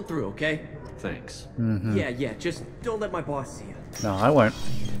go on through, okay? Thanks. Mm-hmm. Yeah. Just don't let my boss see you. No, I won't.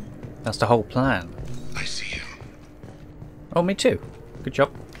 That's the whole plan. I see him. Oh, me too. Good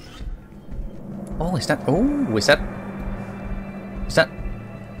job. Oh, is that... Oh, is that... Is that...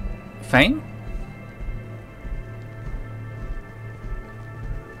 Thane?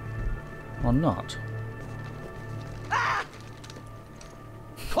 Or not?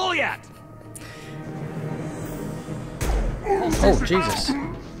 Kolyat! Oh, Jesus.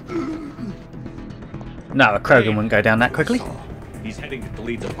 No, a Krogan wouldn't go down that quickly. He's heading to the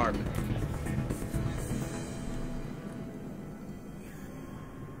lead's apartment.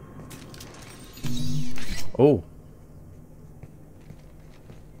 Oh.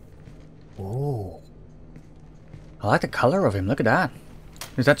 Oh. I like the colour of him, look at that.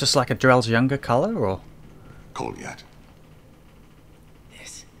 Is that just like a Drell's younger colour, or...? Kolyat.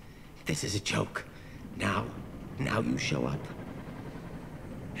 This is a joke. Now you show up.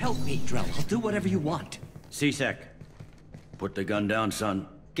 Help me, Drell. I'll do whatever you want. C-Sec, put the gun down, son.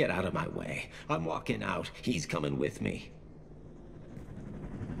 Get out of my way. I'm walking out. He's coming with me.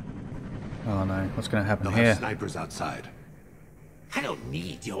 Oh no, what's going to happen They'll here? have snipers outside. I don't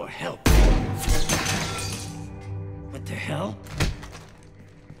need your help. What the hell?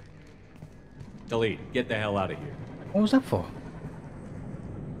 Delete. Get the hell out of here. What was that for?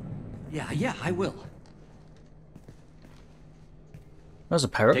 Yeah, I will. That was a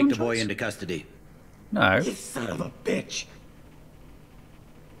pair of Take them? the boy into custody. No. You son of a bitch.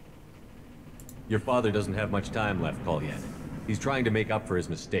 Your father doesn't have much time left, Kolyat. He's trying to make up for his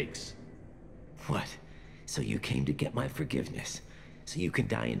mistakes. What? So you came to get my forgiveness? So you can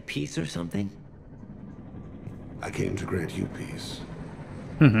die in peace or something? I came to grant you peace.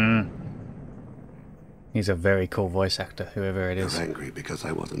 He's a very cool voice actor, whoever it is. You're angry because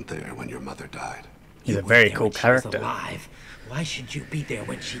I wasn't there when your mother died. He's a very cool When she was character. alive. Why should you be there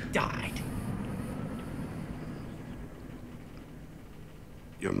when she died?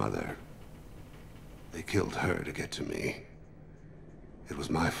 Your mother They killed her to get to me. It was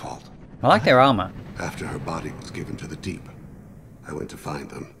my fault. I like their armor. After her body was given to the deep, I went to find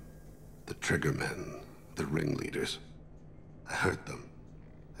them. The triggermen, the ringleaders. I hurt them.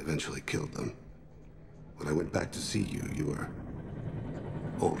 Eventually killed them. When I went back to see you, you were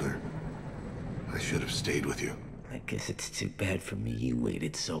older. I should have stayed with you. I guess it's too bad for me you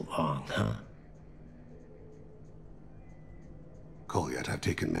waited so long, huh? Kolyat, I've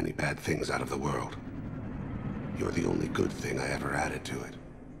taken many bad things out of the world. You're the only good thing I ever added to it.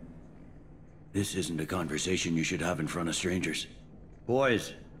 This isn't a conversation you should have in front of strangers.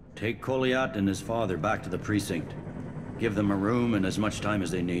 Boys, take Kolyat and his father back to the precinct. Give them a room and as much time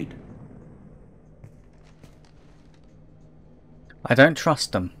as they need. I don't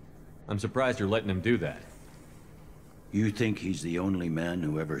trust them. I'm surprised you're letting him do that. You think he's the only man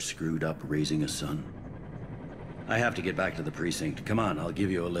who ever screwed up raising a son? I have to get back to the precinct. Come on, I'll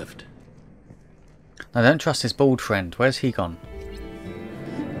give you a lift. I don't trust his bald friend. Where's he gone?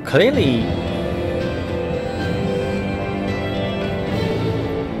 Clearly...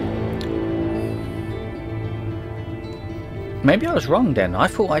 Maybe I was wrong then. I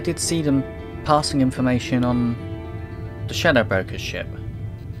thought I did see them passing information on the Shadow Broker's ship.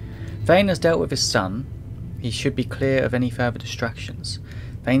 Thane has dealt with his son. He should be clear of any further distractions.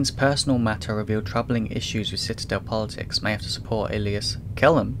 Thane's personal matter revealed troubling issues with Citadel politics. May have to support alias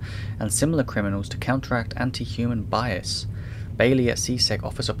Kellum and similar criminals to counteract anti-human bias. Bailey at CSEC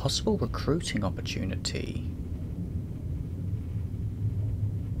offers a possible recruiting opportunity.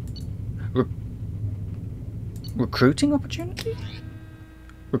 Recruiting opportunity?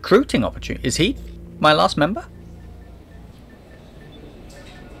 Recruiting opportunity? Is he my last member?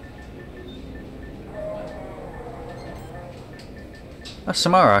 Oh,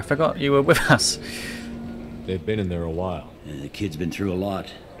 Samara, I forgot you were with us. They've been in there a while. The kid's been through a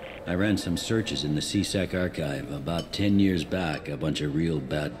lot. I ran some searches in the CSEC archive. About 10 years back, a bunch of real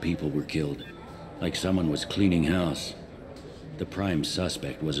bad people were killed. Like someone was cleaning house. The prime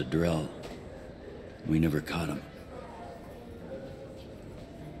suspect was a Drell. We never caught him.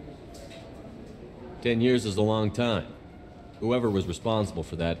 10 years is a long time. Whoever was responsible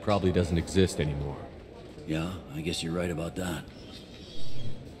for that probably doesn't exist anymore. Yeah, I guess you're right about that.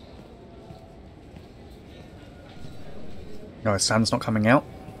 No, his son's not coming out.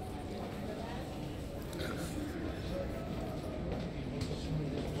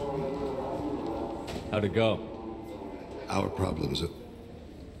 How'd it go? Our problems,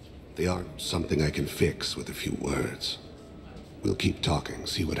 they aren't something I can fix with a few words. We'll keep talking,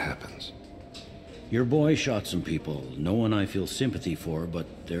 see what happens. Your boy shot some people. No one I feel sympathy for,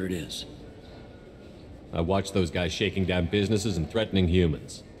 but there it is. I watched those guys shaking down businesses and threatening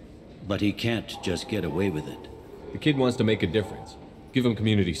humans. But he can't just get away with it. The kid wants to make a difference. Give him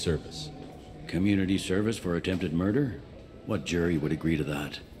community service. Community service for attempted murder? What jury would agree to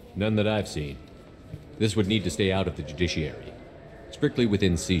that? None that I've seen. This would need to stay out of the judiciary. Strictly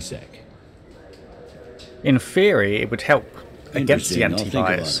within CSEC. In theory, it would help against the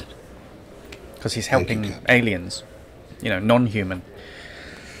anti-bias. Because he's helping aliens. You know, non-human.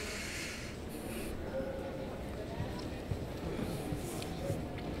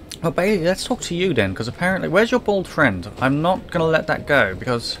 Well, Bailey, let's talk to you then, because apparently... Where's your bald friend? I'm not going to let that go,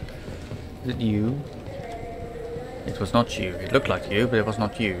 because... Is it you? It was not you. It looked like you, but it was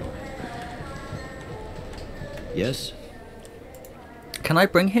not you. Yes? Can I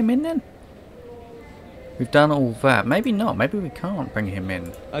bring him in then? We've done all that. Maybe not. Maybe we can't bring him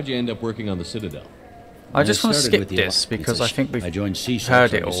in. How'd you end up working on the Citadel? I just want to skip this because I think we've joined CSEC,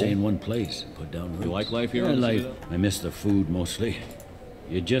 heard it all. Stay in one place, put down roots. You like life here on the Citadel? I miss the food mostly.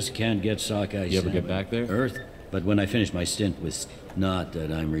 You just can't get sockeye You ever get back there? Earth, but when I finish my stint with... Not that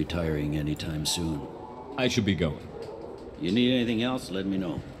I'm retiring anytime soon. I should be going. You need anything else, let me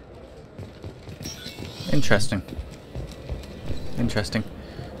know. Interesting. Interesting.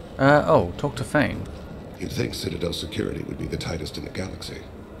 Oh, talk to Thane. You'd think Citadel security would be the tightest in the galaxy.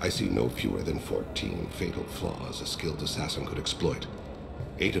 I see no fewer than 14 fatal flaws a skilled assassin could exploit.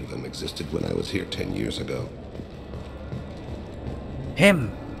 8 of them existed when I was here 10 years ago.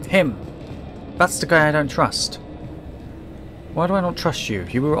 Him! That's the guy I don't trust. Why do I not trust you?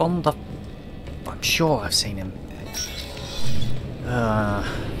 You were on the... I'm sure I've seen him.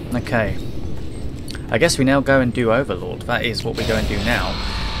 Okay. I guess we now go and do Overlord. That is what we go and do now.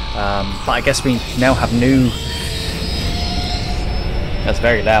 But I guess we now have new... That's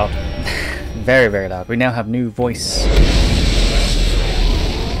very loud. Very, very loud. We now have new voice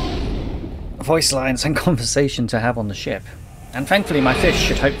lines and conversation to have on the ship. And thankfully my fish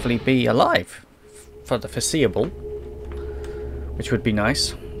should hopefully be alive for the foreseeable, which would be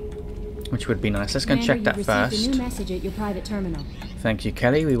nice. which would be nice. Let's go and check that you've first. received a new message at your private terminal. Thank you,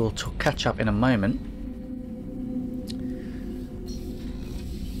 Kelly. We will catch up in a moment.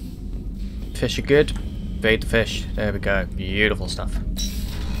 Fish are good. Feed the fish. There we go. Beautiful stuff.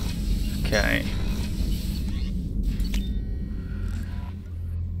 Okay.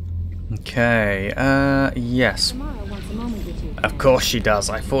 Okay. Yes. Samara wants a moment with you. Of course she does.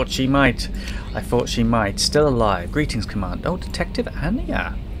 I thought she might. Still alive. Greetings, Command. Oh, Detective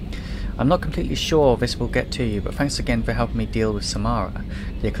Anya. I'm not completely sure this will get to you, but thanks again for helping me deal with Samara.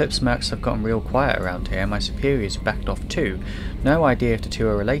 The Eclipse mercs have gotten real quiet around here, and my superiors have backed off too. No idea if the two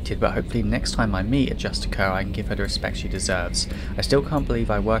are related, but hopefully next time I meet Adjuster, I can give her the respect she deserves. I still can't believe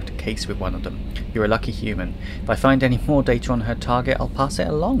I worked a case with one of them. You're a lucky human. If I find any more data on her target, I'll pass it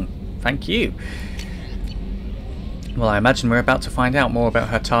along. Thank you. Well, I imagine we're about to find out more about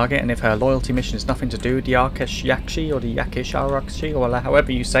her target, and if her loyalty mission has nothing to do with the Arkesh Yakshi, or the Yakish Arakshi, or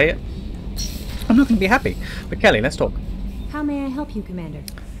however you say it, I'm not going to be happy. But Kelly, let's talk. How may I help you, Commander?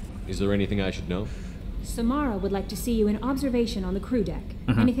 Is there anything I should know? Samara would like to see you in observation on the crew deck.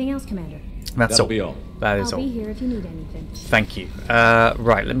 Anything else, Commander? That'll be all. That is all. I'll be here if you need anything. Thank you.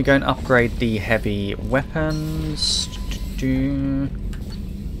 Right, let me go and upgrade the heavy weapons.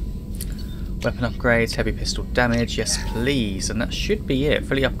 Weapon upgrades, heavy pistol damage, yes please. And that should be it.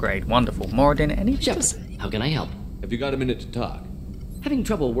 Fully upgrade, wonderful. Moradin, any Shepard, how can I help? Have you got a minute to talk? Having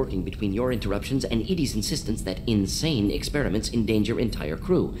trouble working between your interruptions and Edie's insistence that insane experiments endanger entire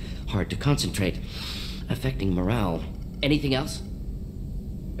crew. Hard to concentrate. Affecting morale. Anything else?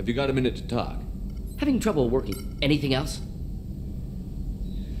 Have you got a minute to talk? Having trouble working. Anything else?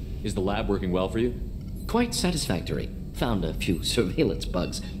 Is the lab working well for you? Quite satisfactory. Found a few surveillance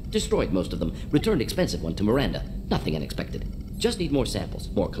bugs. Destroyed most of them. Returned expensive one to Miranda. Nothing unexpected. Just need more samples.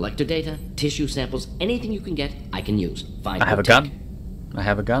 More collector data, tissue samples, anything you can get, I can use. I have a gun. I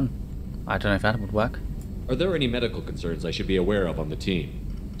have a gun. I don't know if that would work. Are there any medical concerns I should be aware of on the team?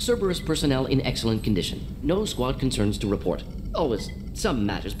 Cerberus personnel in excellent condition. No squad concerns to report. Always some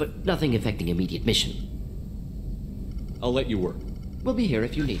matters, but nothing affecting immediate mission. I'll let you work. We'll be here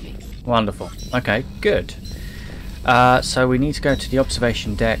if you need me. Wonderful. Okay, good. So we need to go to the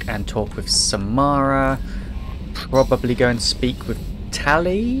observation deck and talk with Samara. Probably go and speak with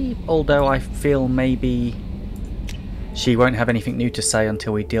Tali, although I feel maybe she won't have anything new to say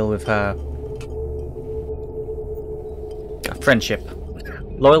until we deal with her friendship.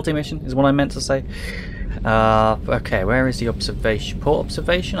 Loyalty mission is what I meant to say. Okay, where is the observation? Port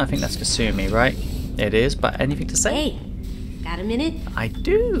observation? I think that's Kasumi, right? It is, but anything to say? Hey, got a minute? I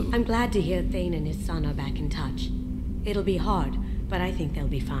do. I'm glad to hear Thane and his son are back in touch. It'll be hard, but I think they'll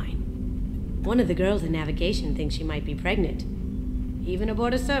be fine. One of the girls in navigation thinks she might be pregnant. Even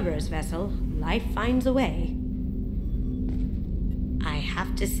aboard a Cerberus vessel, life finds a way. I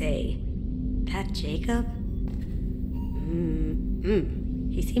have to say, that Jacob?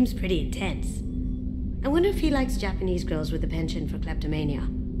 He seems pretty intense. I wonder if he likes Japanese girls with a penchant for kleptomania.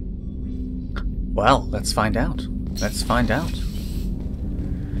 Well, let's find out. Let's find out.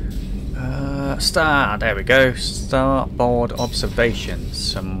 There we go. Starboard observation.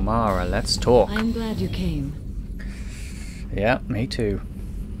 Samara, let's talk. I'm glad you came. Yeah, me too.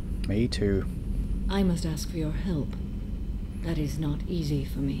 Me too. I must ask for your help. That is not easy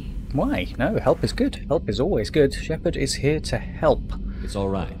for me. Why? No, help is good. Help is always good. Shepard is here to help. It's all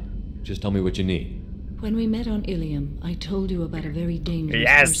right. Just tell me what you need. When we met on Ilium, I told you about a very dangerous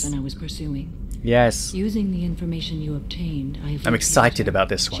person I was pursuing. Yes. Using the information you obtained, I'm excited about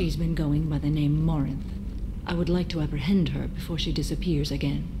this one. She's been going by the name Morinth. I would like to apprehend her before she disappears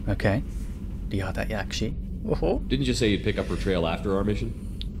again. Okay. Yada Yakshi. Didn't you say you'd pick up her trail after our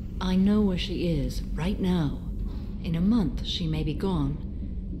mission? I know where she is, right now. In a month, she may be gone.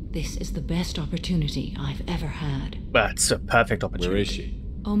 This is the best opportunity I've ever had. That's a perfect opportunity. Where is she?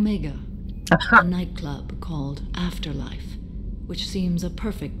 Omega. A nightclub called Afterlife, which seems a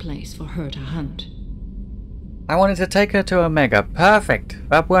perfect place for her to hunt. I wanted to take her to Omega. Perfect.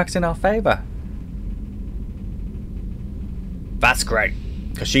 That works in our favor. That's great.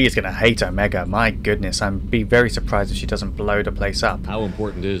 Because she is going to hate Omega. My goodness, I'd be very surprised if she doesn't blow the place up. How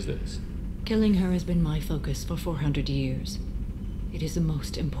important is this? Killing her has been my focus for 400 years. It is the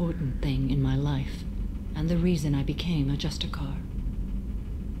most important thing in my life, and the reason I became a Justicar.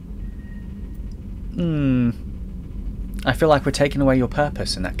 I feel like we're taking away your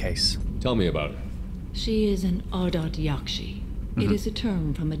purpose in that case. Tell me about her. She is an Ardat Yakshi. It is a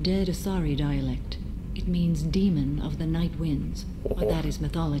term from a dead Asari dialect. It means demon of the night winds, but that is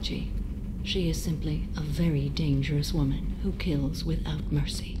mythology. She is simply a very dangerous woman who kills without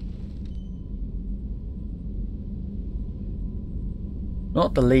mercy.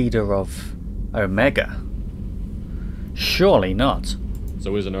 Not the leader of Omega. Surely not.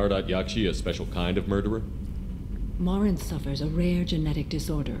 So is an Ardat Yakshi a special kind of murderer? Morinth suffers a rare genetic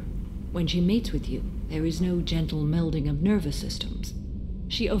disorder. When she mates with you, there is no gentle melding of nervous systems.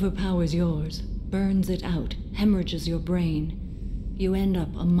 She overpowers yours, burns it out, hemorrhages your brain. You end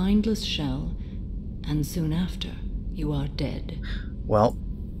up a mindless shell, and soon after, you are dead. Well,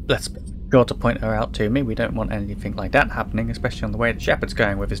 let's be sure to point her out to me. We don't want anything like that happening, especially on the way that Shepard's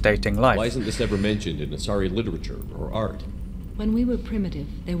going with his dating life. Why isn't this ever mentioned in Asari literature or art? When we were primitive,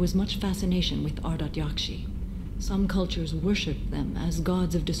 there was much fascination with Ardat Yakshi. Some cultures worshipped them as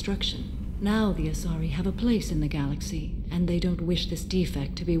gods of destruction. Now the Asari have a place in the galaxy, and they don't wish this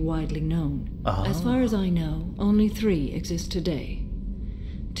defect to be widely known. As far as I know, only 3 exist today.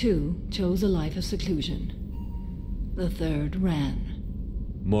 2 chose a life of seclusion. The 3rd ran.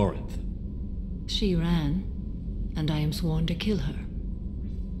 Morinth. She ran, and I am sworn to kill her.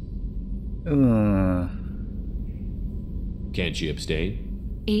 Can't she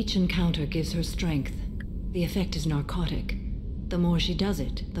abstain? Each encounter gives her strength. The effect is narcotic. The more she does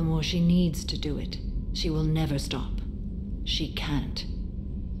it, the more she needs to do it. She will never stop. She can't.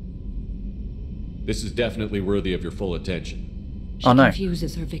 This is definitely worthy of your full attention. She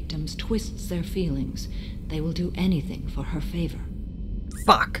confuses her victims, twists their feelings. They will do anything for her favor.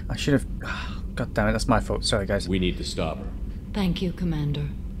 Fuck! I should have... God damn it, that's my fault. Sorry, guys. We need to stop her. Thank you, Commander.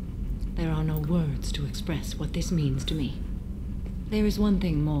 There are no words to express what this means to me. There is one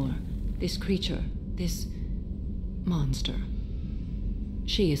thing more. This creature, this monster.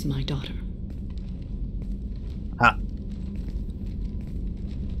 She is my daughter.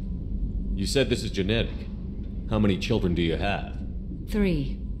 You said this is genetic. How many children do you have?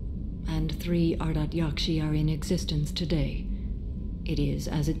 3. And 3 Ardat Yakshi are in existence today. It is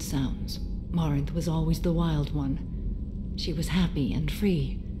as it sounds. Morinth was always the wild one. She was happy and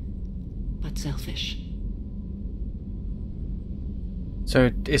free, but selfish.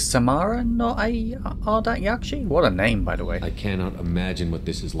 So is Samara not a Ardat Yakshi? What a name, by the way. I cannot imagine what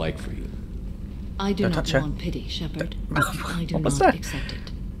this is like for you. I do not want pity, Shepard. I do not accept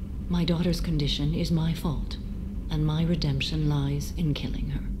it. My daughter's condition is my fault, and my redemption lies in killing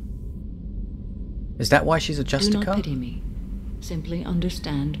her. Is that why she's a Justicar? Do not pity me. Simply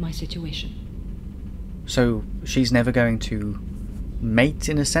understand my situation. So she's never going to mate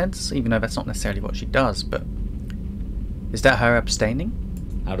in a sense, even though that's not necessarily what she does, but is that her abstaining?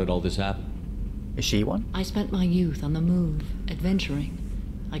 How did all this happen? Is she one? I spent my youth on the move, adventuring.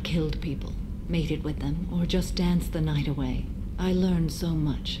 I killed people, mated with them, or just danced the night away. I learned so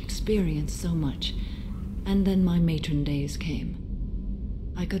much, experienced so much, and then my matron days came.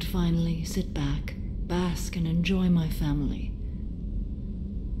 I could finally sit back, bask and enjoy my family.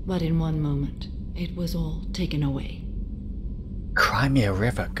 But in one moment, it was all taken away. Crimea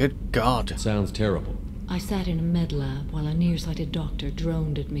River, good God. Sounds terrible. I sat in a med lab while a nearsighted doctor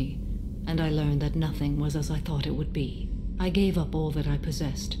droned at me, and I learned that nothing was as I thought it would be. I gave up all that I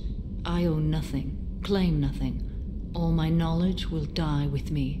possessed. I own nothing, claim nothing. All my knowledge will die with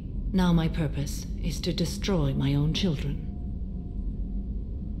me. Now my purpose is to destroy my own children.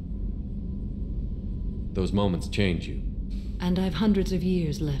 Those moments change you. And I've hundreds of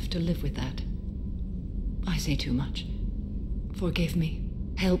years left to live with that. I say too much. Forgive me.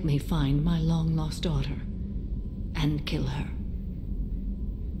 Help me find my long-lost daughter. And kill her.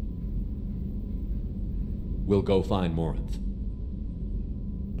 We'll go find Morinth.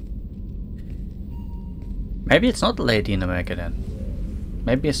 Maybe it's not the lady in Omega then.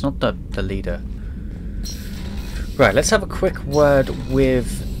 Maybe it's not the leader. Right, let's have a quick word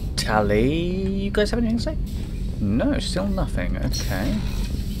with Tali. You guys have anything to say? No, still nothing. Okay.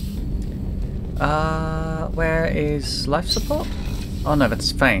 Where is life support? Oh no,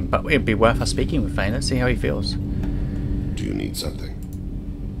 that's Thane, but it'd be worth us speaking with Thane. Let's see how he feels. Do you need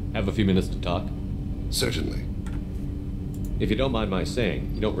something? Have a few minutes to talk? Certainly. If you don't mind my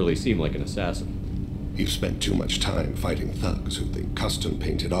saying, you don't really seem like an assassin. You've spent too much time fighting thugs who think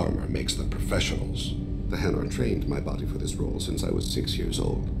custom-painted armor makes them professionals. The Hanar trained my body for this role since I was 6 years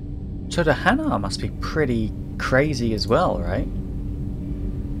old. So the Hanar must be pretty crazy as well, right?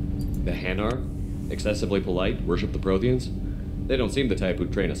 The Hanar? Excessively polite, worship the Protheans? They don't seem the type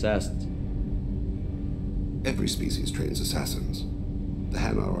who'd train assassins. Every species trains assassins. The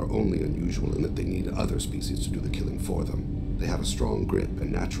Hanar are only unusual in that they need other species to do the killing for them. They have a strong grip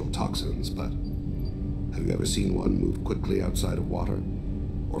and natural toxins, but have you ever seen one move quickly outside of water?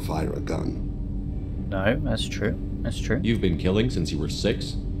 Or fire a gun? No, that's true. That's true. You've been killing since you were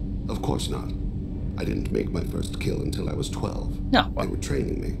 6? Of course not. I didn't make my first kill until I was 12. No. They were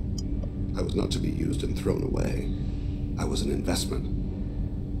training me. I was not to be used and thrown away. I was an investment.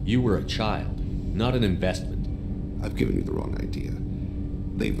 You were a child, not an investment. I've given you the wrong idea.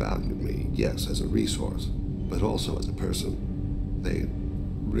 They valued me, yes, as a resource, but also as a person. They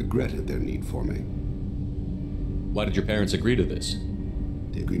regretted their need for me. Why did your parents agree to this?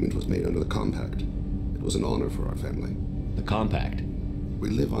 The agreement was made under the Compact. It was an honor for our family. The Compact? We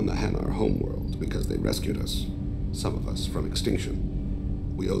live on the Hanar homeworld because they rescued us, some of us, from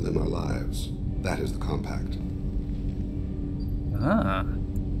extinction. We owe them our lives. That is the Compact. Ah.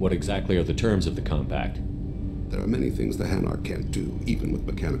 What exactly are the terms of the Compact? There are many things the Hanar can't do, even with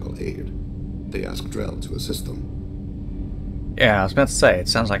mechanical aid. They ask Drell to assist them. Yeah, I was about to say, it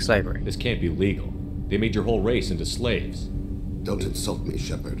sounds like slavery. This can't be legal. They made your whole race into slaves. Don't insult me,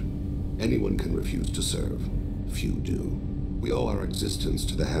 Shepard. Anyone can refuse to serve. Few do. We owe our existence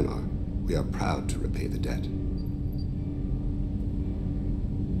to the Hanar. We are proud to repay the debt.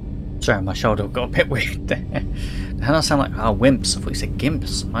 Sorry, my shoulder got a bit weird there. The Hanar sound like wimps. I thought you said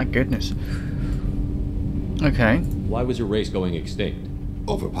gimps. My goodness. Okay. Why was your race going extinct?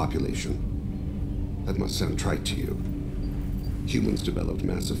 Overpopulation. That must sound trite to you. Humans developed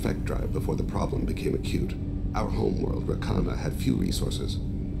mass effect drive before the problem became acute. Our homeworld, Rakana, had few resources.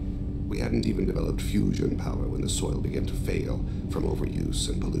 We hadn't even developed fusion power when the soil began to fail from overuse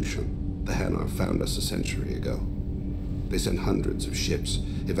and pollution. The Hanar found us a century ago. They sent hundreds of ships,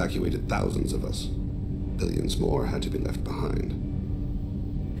 evacuated thousands of us. Billions more had to be left behind.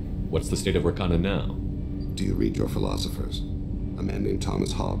 What's the state of Rakana now? Do you read your philosophers? A man named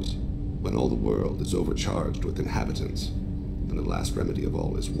Thomas Hobbes. When all the world is overcharged with inhabitants, then the last remedy of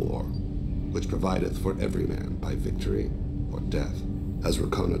all is war, which provideth for every man by victory or death. As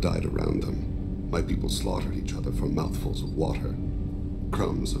Rakana died around them, my people slaughtered each other for mouthfuls of water,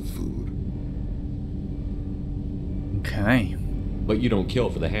 crumbs of food. Okay. But you don't kill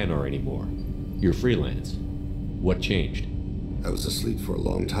for the Hanar anymore. You're freelance. What changed? I was asleep for a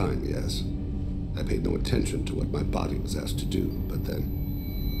long time, yes. I paid no attention to what my body was asked to do, but then...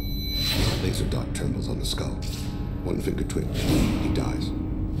 a laser dot trembles on the skull. One finger twitch. He dies.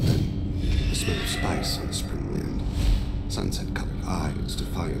 Then, the smell of spice on the spring wind. Sunset-colored eyes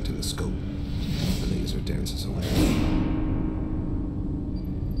defiant in the scope. The laser dances away.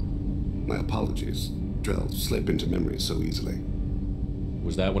 My apologies. Drell slip into memory so easily.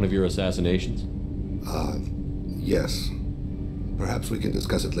 Was that one of your assassinations? Yes. Perhaps we can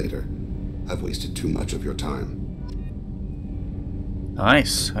discuss it later. I've wasted too much of your time.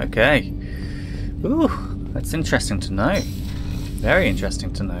 Nice, okay. Ooh, that's interesting to know. Very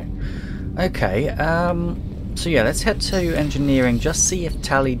interesting to know. Okay, so yeah, let's head to engineering, just see if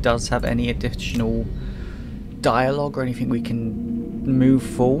Tali does have any additional dialogue or anything we can move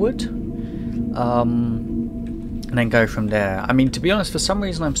forward. And then go from there. I mean, to be honest, for some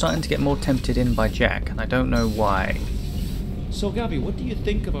reason I'm starting to get more tempted in by Jack, and I don't know why. So, Gabby, what do you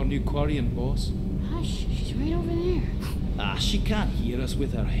think of our new Quarian boss? Hush, she's right over there. Ah, she can't hear us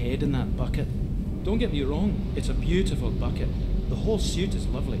with her head in that bucket. Don't get me wrong, it's a beautiful bucket. The whole suit is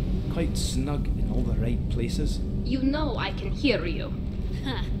lovely, quite snug in all the right places. You know I can hear you.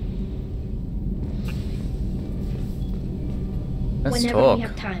 Let's Whenever talk. we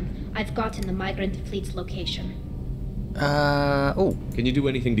have time, I've gotten the migrant fleet's location. Oh. Can you do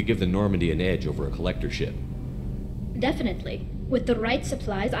anything to give the Normandy an edge over a collector ship? Definitely. With the right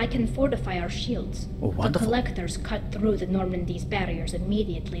supplies, I can fortify our shields. Oh, the wonderful. collectors cut through the Normandy's barriers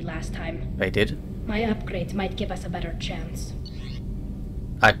immediately last time. They did? My upgrade might give us a better chance.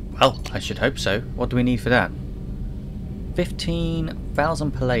 Well, I should hope so. What do we need for that?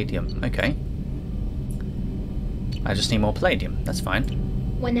 15,000 palladium. Okay. I just need more palladium. That's fine.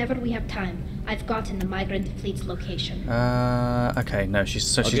 Whenever we have time, I've gotten the migrant fleet's location. Okay, no,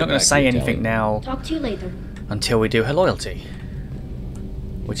 she's not get going to back say to you, anything Tali. now Talk to you later. until we do her loyalty.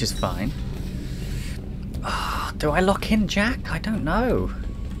 Which is fine. Do I lock in Jack? I don't know.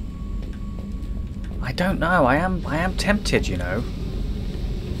 I don't know. I am tempted, you know.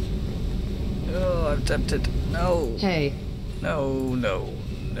 Oh, I'm tempted. No. Hey. No, no,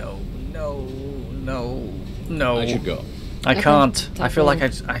 no, no, no, no. I should go. I Okay, can't. I talk feel like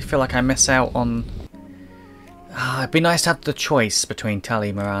later. I feel like I miss out on. It'd be nice to have the choice between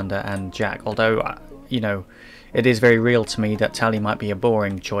Tali, Miranda, and Jack. Although, you know, it is very real to me that Tali might be a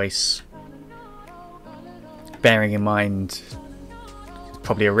boring choice. Bearing in mind,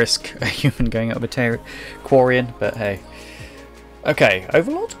 probably a risk a human going up a Quarian, but hey. Okay,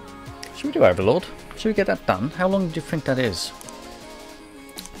 Overlord? Should we do Overlord? Should we get that done? How long do you think that is?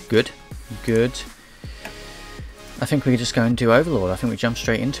 Good. Good. I think we just go and do Overlord. I think we jump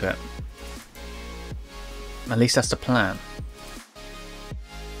straight into it. At least that's the plan.